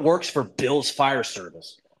 Do what works for Bill's fire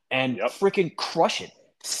service and Yep. freaking crush it.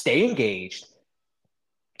 Stay engaged,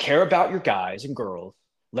 care about your guys and girls,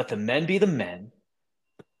 let the men be the men,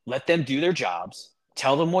 let them do their jobs,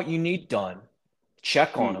 tell them what you need done,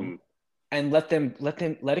 check on them, Hmm. and let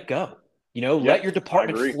it go. Let Yep. your I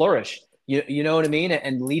department agree. flourish. You know what I mean?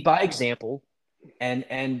 And lead by example. And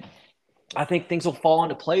I think things will fall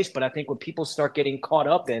into place. But I think when people start getting caught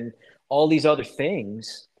up in all these other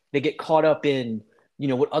things, they get caught up in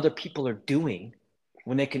what other people are doing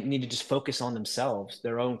when they can need to just focus on themselves,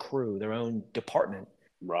 their own crew, their own department.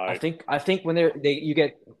 I Right. think I think when they you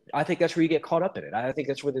get I think that's where you get caught up in it. I think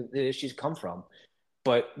that's where the issues come from.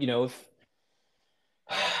 But if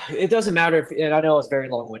it doesn't matter if, and I know it's very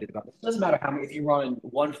long winded about this. It doesn't matter how many, if you run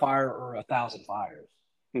one fire or 1,000 fires.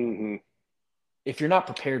 Hmm. If you're not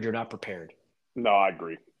prepared, you're not prepared. No, I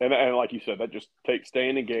agree. And like you said, that just takes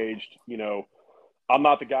staying engaged. I'm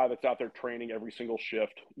not the guy that's out there training every single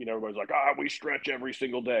shift. Everybody's like, we stretch every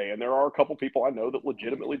single day. And there are a couple people I know that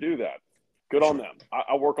legitimately do that. Good For on sure. them.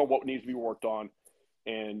 I work on what needs to be worked on.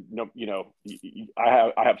 And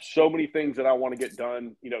I have so many things that I want to get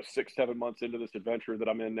done. 6, 7 months into this adventure that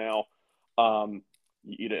I'm in now. You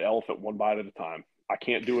eat an elephant one bite at a time. I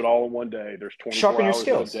can't do it all in one day. There's 24 Sharpen your hours in a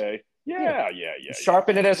skills. day. Yeah. Yeah, yeah, yeah,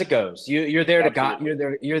 Sharpen it as it goes. You're there yeah. to guide.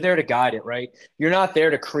 Absolutely. You're there to guide it, right? You're not there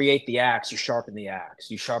to create the axe. You sharpen the axe.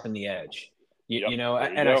 You sharpen the edge. Yep. There you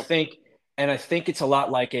And I go. think it's a lot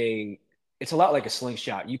like a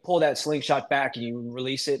slingshot. You pull that slingshot back and you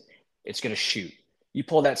release it, it's gonna shoot. You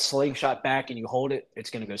pull that slingshot back and you hold it, it's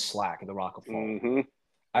gonna go slack and the rock will fall. Hmm.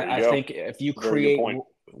 There you I go. think if you Very good create point.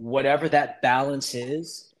 whatever that balance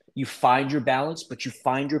is, you find your balance, but you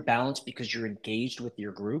find your balance because you're engaged with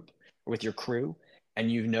your group or with your crew,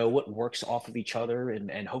 and you know what works off of each other,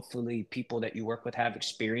 and hopefully people that you work with have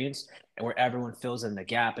experience, and where everyone fills in the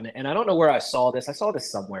gap. And I don't know where I saw this. I saw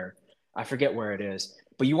this somewhere. I forget where it is,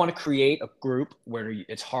 but you want to create a group where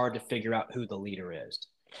it's hard to figure out who the leader is,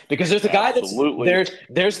 because Absolutely.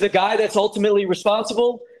 there's the guy that's ultimately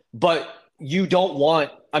responsible, but you don't want,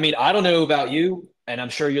 I mean, I don't know about you, and I'm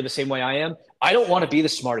sure you're the same way I am. I don't want to be the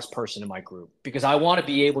smartest person in my group because I want to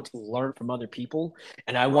be able to learn from other people,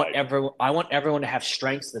 and Right. I want everyone to have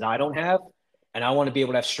strengths that I don't have, and I want to be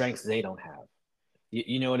able to have strengths they don't have.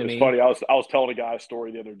 You know what I It's mean? funny. I was telling a guy a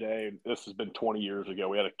story the other day. This has been 20 years ago.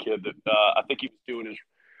 We had a kid that I think he was doing his.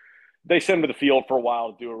 They sent him to the field for a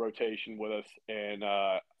while to do a rotation with us, and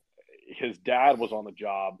his dad was on the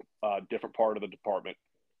job, different part of the department,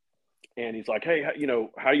 and he's like, "Hey,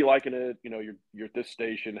 how are you liking it? You're at this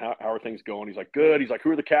station. How are things going?" He's like, "Good." He's like,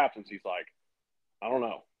 "Who are the captains?" He's like, "I don't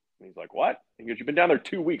know." And he's like, "What?" He goes, "You've been down there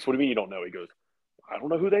 2 weeks. What do you mean you don't know?" He goes, "I don't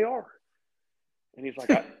know who they are." And he's like,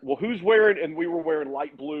 "Well, who's wearing?" And we were wearing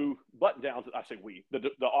light blue button downs. I say we. The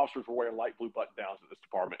officers were wearing light blue button downs at this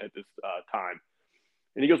department at this time.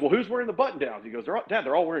 And he goes, "Well, who's wearing the button downs?" He goes, Dad,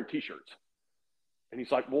 they're all wearing t-shirts." And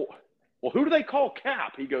he's like, "Well, who do they call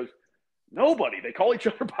Cap?" He goes, Nobody. They call each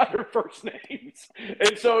other by their first names.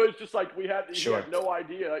 And so it's just like he had no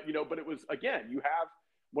idea, but it was, again,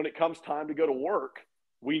 when it comes time to go to work,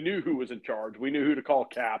 we knew who was in charge. We knew who to call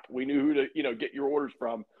cap. We knew who to, get your orders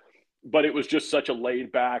from. But it was just such a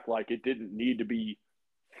laid back, like it didn't need to be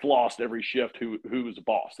flossed every shift who was the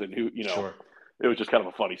boss and who, it was just kind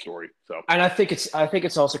of a funny story. So, and I think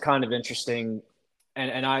it's also kind of interesting.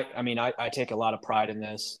 And I take a lot of pride in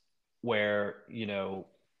this where,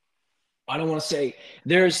 I don't want to say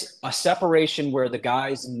there's a separation where the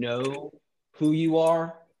guys know who you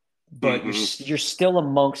are, but you're still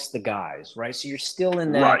amongst the guys, right? So you're still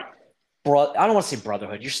in that, right. I don't want to say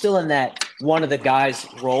brotherhood. You're still in that one of the guys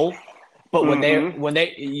role, but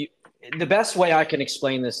the best way I can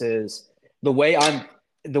explain this is the way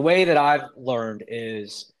that I've learned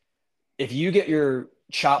is if you get your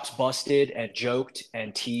chops busted and joked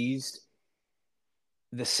and teased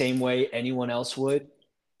the same way anyone else would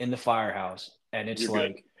in the firehouse, and it's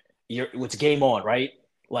it's game on, right?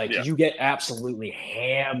 Like you get absolutely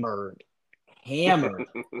hammered.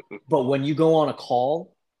 But when you go on a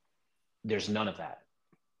call, there's none of that.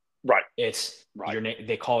 Right. It's your name.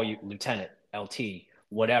 They call you Lieutenant, LT,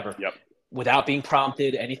 whatever. Yep. Without being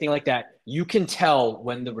prompted, anything like that, you can tell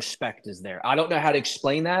when the respect is there. I don't know how to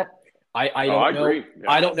explain that. I don't know. Agree. Yeah.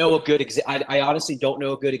 I don't know a good I honestly don't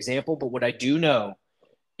know a good example, but what I do know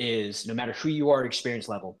is no matter who you are at experience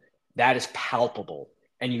level, that is palpable,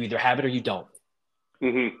 and you either have it or you don't.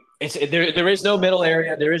 Mm-hmm. There is no middle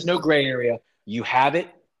area. There is no gray area. You have it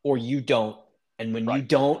or you don't, and when you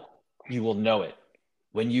don't, you will know it.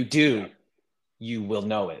 When you do, you will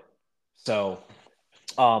know it. So,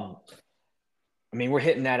 we're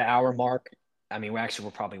hitting that hour mark. I think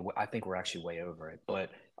we're actually way over it, but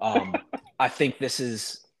I think this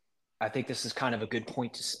is kind of a good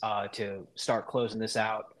point to start closing this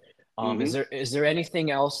out. Is there anything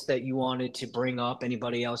else that you wanted to bring up?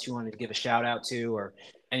 Anybody else you wanted to give a shout out to, or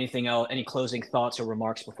anything else? Any closing thoughts or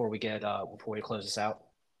remarks before we close this out?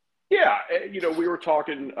 Yeah, we were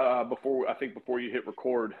talking before you hit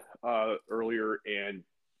record earlier, and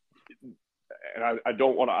I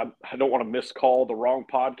don't want to miscall the wrong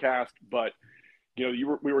podcast, but we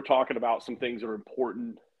were talking about some things that are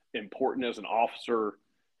important as an officer,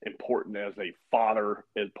 important as a father,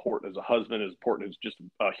 important as a husband, as important as just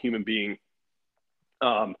a human being.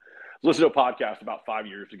 Listened to a podcast about 5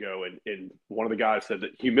 years ago, and one of the guys said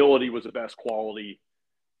that humility was the best quality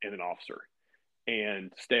in an officer,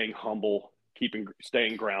 and staying humble,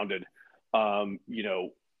 staying grounded.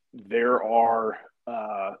 There are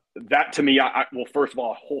that to me. First of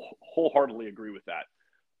all, I wholeheartedly agree with that.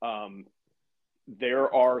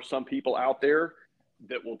 There are some people out there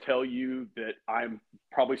that will tell you that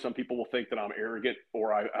some people will think that I'm arrogant,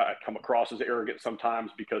 or I come across as arrogant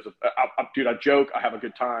sometimes because of, I joke, I have a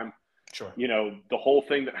good time. Sure. The whole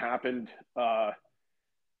thing that happened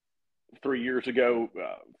 3 years ago,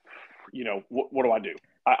 what do I do?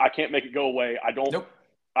 I can't make it go away. I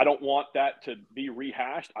don't want that to be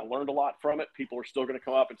rehashed. I learned a lot from it. People are still going to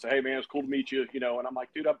come up and say, "Hey man, it's cool to meet you." And I'm like,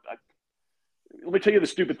 dude, let me tell you the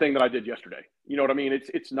stupid thing that I did yesterday. You know what I mean?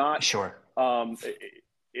 It's not sure.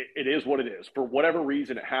 It is what it is. For whatever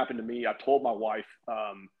reason, it happened to me. I told my wife,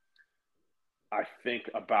 I think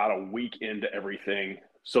about a week into everything,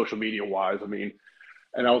 social media wise.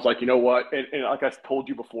 And I was like, you know what? And like I told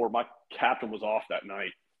you before, my captain was off that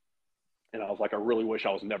night. And I was like, I really wish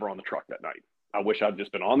I was never on the truck that night. I wish I'd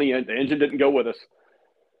just been on the engine. The engine didn't go with us.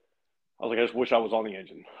 I was like, I just wish I was on the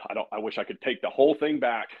engine. I wish I could take the whole thing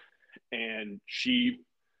back. And she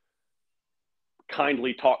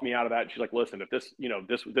kindly talked me out of that. She's like, listen, if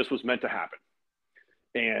this was meant to happen.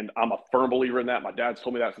 And I'm a firm believer in that. My dad's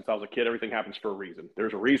told me that since I was a kid. Everything happens for a reason.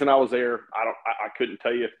 There's a reason I was there. I couldn't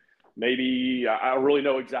tell you. Maybe I don't really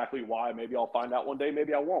know exactly why. Maybe I'll find out one day.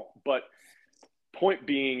 Maybe I won't. But point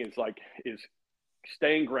being is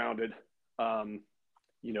staying grounded,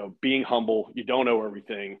 being humble. You don't know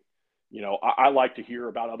everything. I like to hear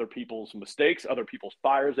about other people's mistakes, other people's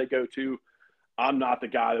fires they go to. I'm not the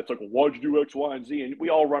guy that's like, well, why'd you do X, Y, and Z? And we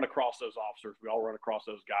all run across those officers. We all run across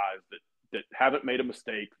those guys that haven't made a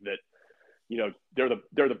mistake, that,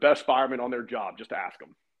 they're the best firemen on their job. Just ask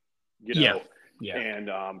them, Yeah. And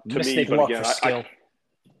to mistake me, but again, skill.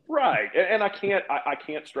 Right. And I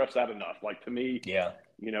can't stress that enough. Like, to me,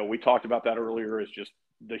 we talked about that earlier, is just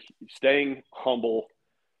the staying humble.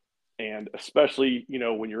 And especially,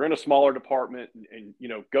 when you're in a smaller department and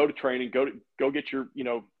go to training, go get your,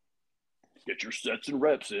 get your sets and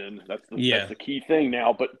reps in. That's the key thing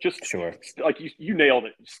now. But just like you nailed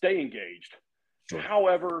it, stay engaged. Sure.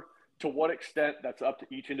 However, to what extent, that's up to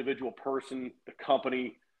each individual person, the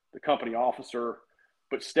company officer.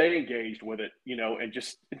 but stay engaged with it, and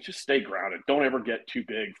just stay grounded. Don't ever get too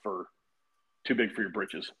big for your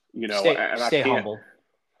britches, and I Stay can't. humble.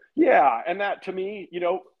 Yeah. And that to me,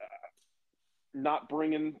 not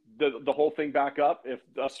bringing the whole thing back up. If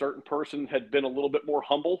a certain person had been a little bit more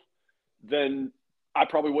humble, then I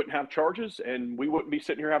probably wouldn't have charges, and we wouldn't be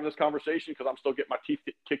sitting here having this conversation because I'm still getting my teeth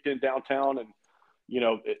kicked in downtown, and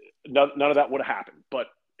none of that would have happened. But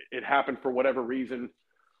it happened for whatever reason,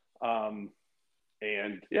 and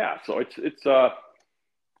yeah, so it's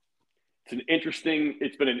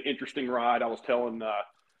been an interesting ride. I was telling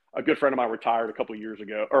a good friend of mine retired a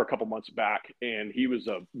couple months back, and he was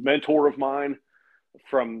a mentor of mine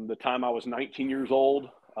from the time I was 19 years old.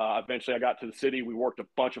 Eventually I got to the city. We worked a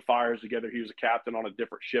bunch of fires together. He was a captain on a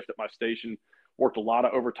different shift at my station, worked a lot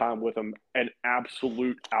of overtime with him, an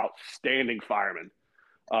absolute outstanding fireman,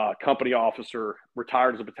 company officer,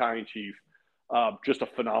 retired as a battalion chief. Just a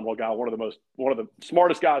phenomenal guy. One of the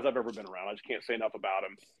smartest guys I've ever been around. I just can't say enough about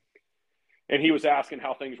him. And he was asking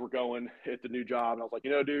how things were going at the new job. And I was like,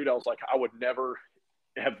 dude, I would never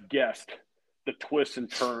have guessed the twists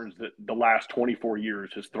and turns that the last 24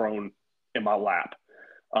 years has thrown in my lap.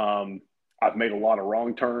 I've made a lot of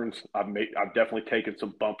wrong turns. I've definitely taken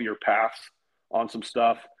some bumpier paths on some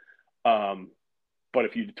stuff. But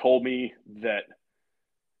if you told me that,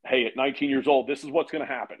 hey, at 19 years old, this is what's going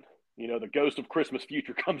to happen. The ghost of Christmas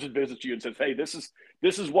future comes and visits you and says, hey, this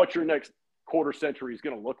is what your next quarter century is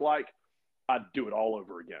going to look like. I'd do it all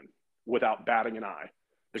over again without batting an eye.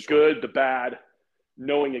 The Sure. good, the bad,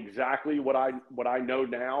 knowing exactly what I know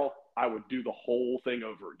now, I would do the whole thing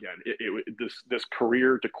over again. This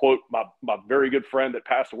career, to quote my very good friend that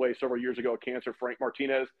passed away several years ago of cancer, Frank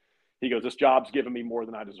Martinez, he goes, this job's given me more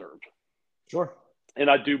than I deserved. Sure. And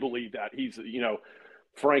I do believe that.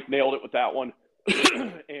 Frank nailed it with that one.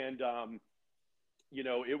 And,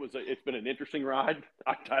 it's been an interesting ride.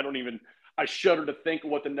 I shudder to think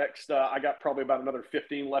what the next, I got probably about another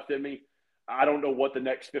 15 left in me. I don't know what the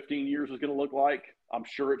next 15 years is going to look like. I'm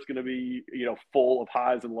sure it's going to be, full of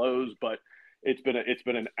highs and lows, but it's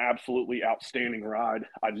been an absolutely outstanding ride.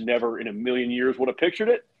 I never in a million years would have pictured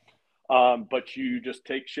it. But you just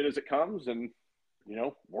take shit as it comes and,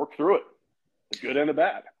 work through it, the good and the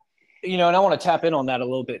bad. And I want to tap in on that a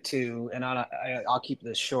little bit too. And I'll keep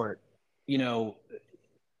this short.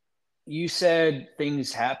 You said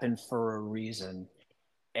things happen for a reason,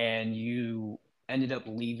 and you ended up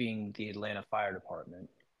leaving the Atlanta Fire Department.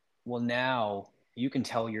 Well, now you can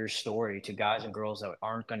tell your story to guys and girls that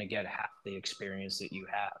aren't going to get half the experience that you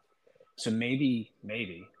have. So maybe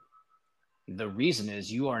the reason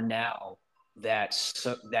is you are now that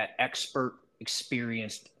expert,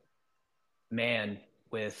 experienced man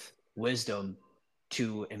with wisdom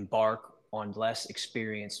to embark on less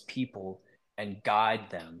experienced people and guide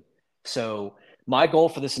them. So my goal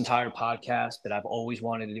for this entire podcast that I've always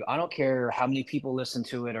wanted to do, I don't care how many people listen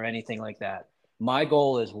to it or anything like that. My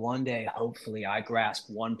goal is one day, hopefully, I grasp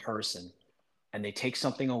one person and they take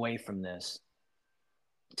something away from this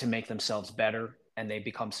to make themselves better, and they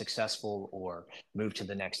become successful or move to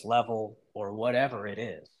the next level or whatever it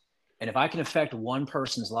is. And if I can affect one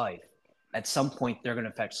person's life, at some point they're going to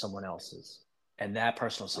affect someone else's, and that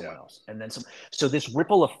person will someone else. And then some. So this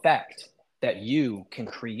ripple effect that you can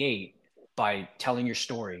create by telling your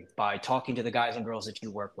story, by talking to the guys and girls that you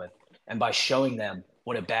work with, and by showing them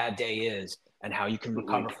what a bad day is and how you can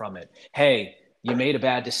recover from it. Hey, you made a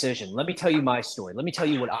bad decision. Let me tell you my story. Let me tell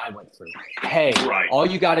you what I went through. Hey, all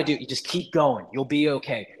you got to do, you just keep going. You'll be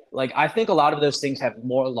okay. Like, I think a lot of those things have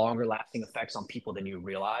more longer lasting effects on people than you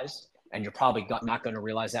realize. And you're probably not going to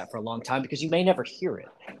realize that for a long time because you may never hear it,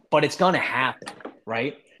 but it's going to happen.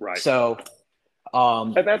 Right. Right. So,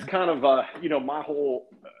 and that's kind of, my whole,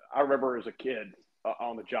 I remember as a kid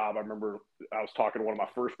on the job, I remember I was talking to one of my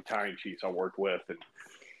first battalion chiefs I worked with, and,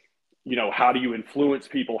 how do you influence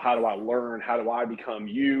people? How do I learn? How do I become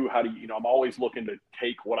you? How do you, I'm always looking to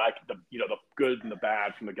take what the good and the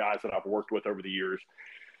bad from the guys that I've worked with over the years.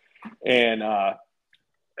 And,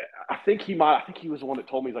 I think he was the one that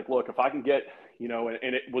told me, he's like, look, if I can get,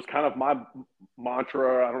 and it was kind of my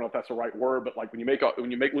mantra. I don't know if that's the right word, but like when you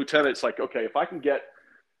make lieutenant, it's like, okay, if I can get,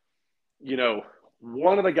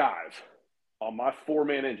 one of the guys on my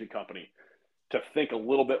 4-man engine company to think a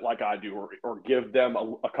little bit like I do, or give them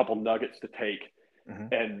a couple nuggets to take,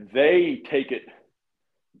 and they take it,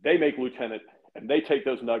 they make lieutenant, and they take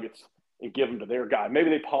those nuggets and give them to their guy. Maybe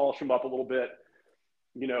they polish them up a little bit.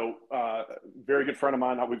 Very good friend of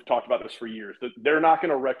mine, we've talked about this for years, that they're not going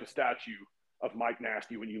to erect a statue of Mike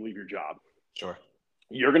Nasty when you leave your job. Sure.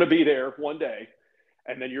 You're going to be there one day,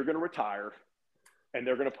 and then you're going to retire, and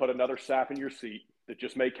they're going to put another sap in your seat that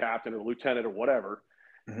just made captain or lieutenant or whatever.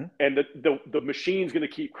 Mhm. and the machine's going to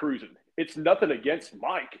keep cruising. It's nothing against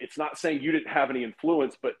Mike. It's not saying you didn't have any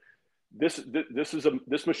influence, but this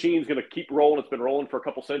machine's going to keep rolling. It's been rolling for a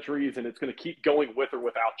couple centuries, and it's going to keep going with or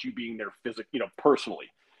without you being there personally.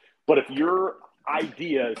 But if your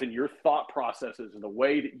ideas and your thought processes and the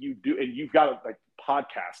way that you do, and you've got a like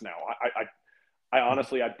podcast now, I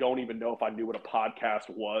honestly, I don't even know if I knew what a podcast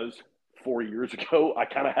was 4 years ago. I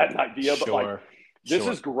kind of had an idea, but like, Sure. this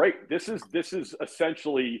Sure. is great. This is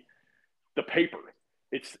essentially the paper.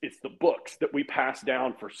 It's the books that we passed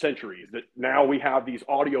down for centuries. That now we have these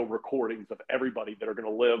audio recordings of everybody that are going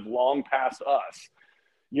to live long past us.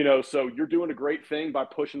 So you're doing a great thing by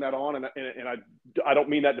pushing that on, and I don't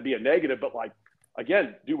mean that to be a negative, but like,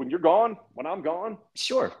 again, dude, when you're gone, when I'm gone,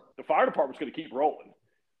 Sure. the fire department's going to keep rolling.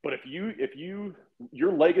 But if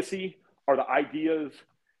your legacy are the ideas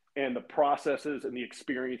and the processes and the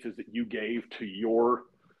experiences that you gave to your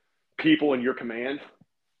people in your command,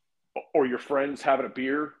 or your friends having a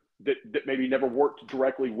beer that maybe never worked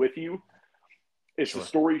directly with you, it's the Sure.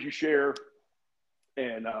 stories you share.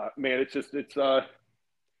 And man, it's an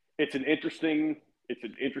interesting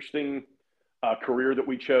career that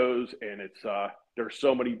we chose, and there's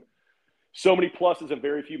so many pluses and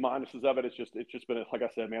very few minuses of it. It's just been, like I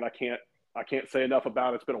said, man, I can't say enough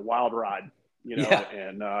about it. It's been a wild ride, Yeah.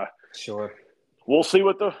 and Sure. we'll see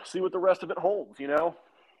what the rest of it holds.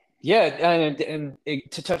 Yeah, and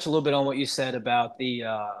to touch a little bit on what you said about the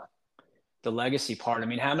legacy part. I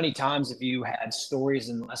mean, how many times have you had stories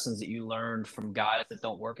and lessons that you learned from guys that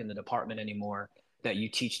don't work in the department anymore that you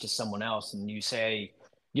teach to someone else, and you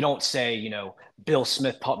don't say, Bill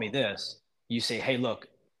Smith taught me this. You say, hey, look,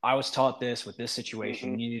 I was taught this with this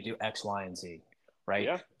situation. Mm-hmm. You need to do X, Y, and Z, right?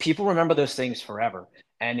 Yeah. People remember those things forever.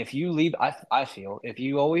 And if you lead, I feel, if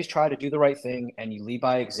you always try to do the right thing and you lead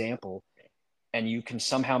by example, and you can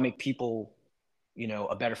somehow make people,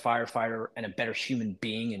 a better firefighter and a better human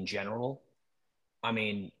being in general, I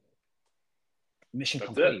mean, mission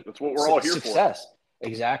That's it. complete. That's what we're all here for. Success.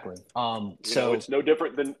 Exactly. So It's no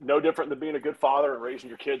different than being a good father and raising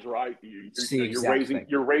your kids right. it's the exact thing.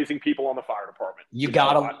 You're raising people on the fire department. You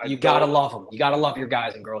gotta love them. You gotta love your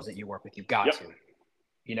guys and girls that you work with. You got Yep. to.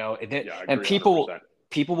 Yeah, I And agree 100%.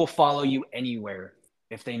 people will follow you anywhere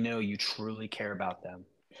if they know you truly care about them.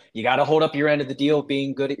 You got to hold up your end of the deal,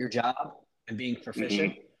 being good at your job and being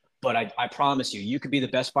proficient. Mm-hmm. But I promise you, you could be the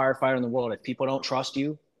best firefighter in the world. If people don't trust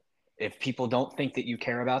you, if people don't think that you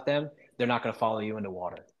care about them, they're not going to follow you into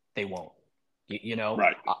water. They won't.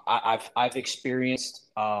 Right. I've experienced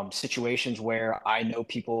situations where I know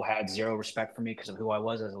people had zero respect for me because of who I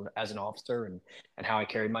was as an officer and how I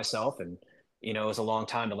carried myself. And, it was a long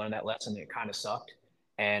time to learn that lesson. It kind of sucked.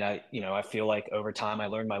 And I feel like over time I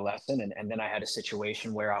learned my lesson. And then I had a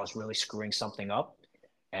situation where I was really screwing something up.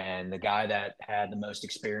 And the guy that had the most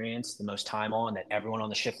experience, the most time on, that everyone on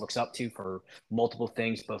the shift looks up to for multiple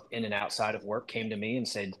things, both in and outside of work, came to me and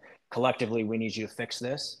said, collectively, we need you to fix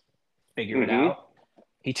this, figure it Mm-hmm. out.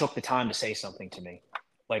 He took the time to say something to me.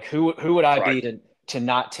 Like, who would I Right. be to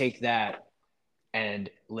not take that and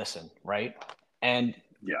listen, right? And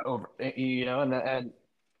Yeah. and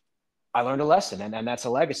I learned a lesson, and that's a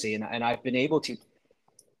legacy, and I've been able to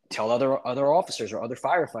tell other officers or other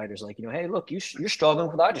firefighters, like, hey, look, you're struggling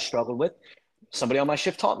with what I just struggled with. Somebody on my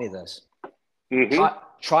shift taught me this. Mm-hmm.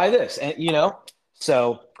 Try this, and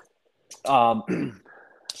so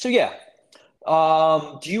so yeah.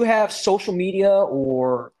 Do you have social media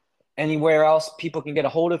or anywhere else people can get a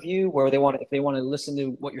hold of you where if they want to listen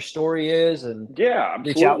to what your story is and Yeah,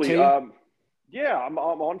 reach out to absolutely. you? Yeah, I'm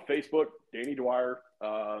on Facebook, Danny Dwyer.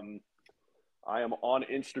 I am on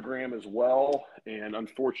Instagram as well, and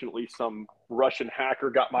unfortunately, some Russian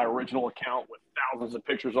hacker got my original account with thousands of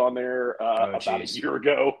pictures on there Oh, about a geez. year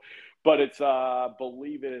ago. But it's,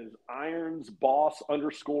 believe it is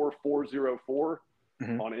ironsboss_404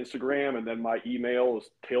 Mhm. on Instagram, and then my email is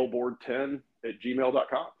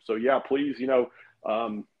tailboard10@gmail.com. So yeah, please,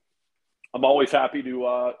 I'm always happy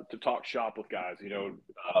to talk shop with guys.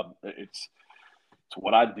 It's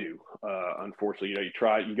what I do. Unfortunately, you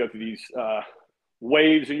go through these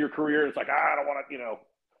waves in your career. It's like, I don't want to,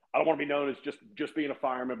 I don't want to be known as just being a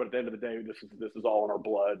fireman. But at the end of the day, this is all in our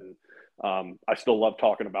blood, and I still love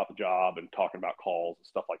talking about the job and talking about calls and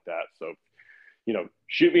stuff like that. So,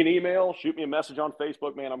 shoot me an email, shoot me a message on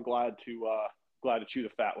Facebook, man. I'm glad to chew the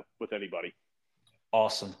fat with anybody.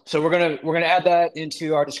 Awesome. So we're gonna add that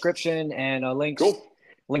into our description and Cool.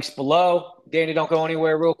 links below. Danny, don't go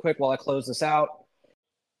anywhere real quick while I close this out.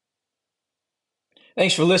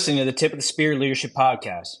 Thanks for listening to the Tip of the Spear Leadership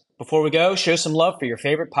Podcast. Before we go, show some love for your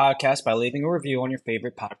favorite podcast by leaving a review on your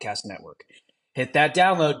favorite podcast network. Hit that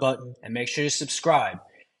download button and make sure to subscribe.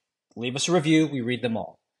 Leave us a review. We read them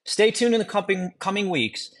all. Stay tuned in the coming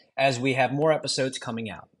weeks as we have more episodes coming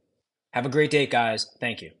out. Have a great day, guys.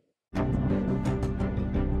 Thank you.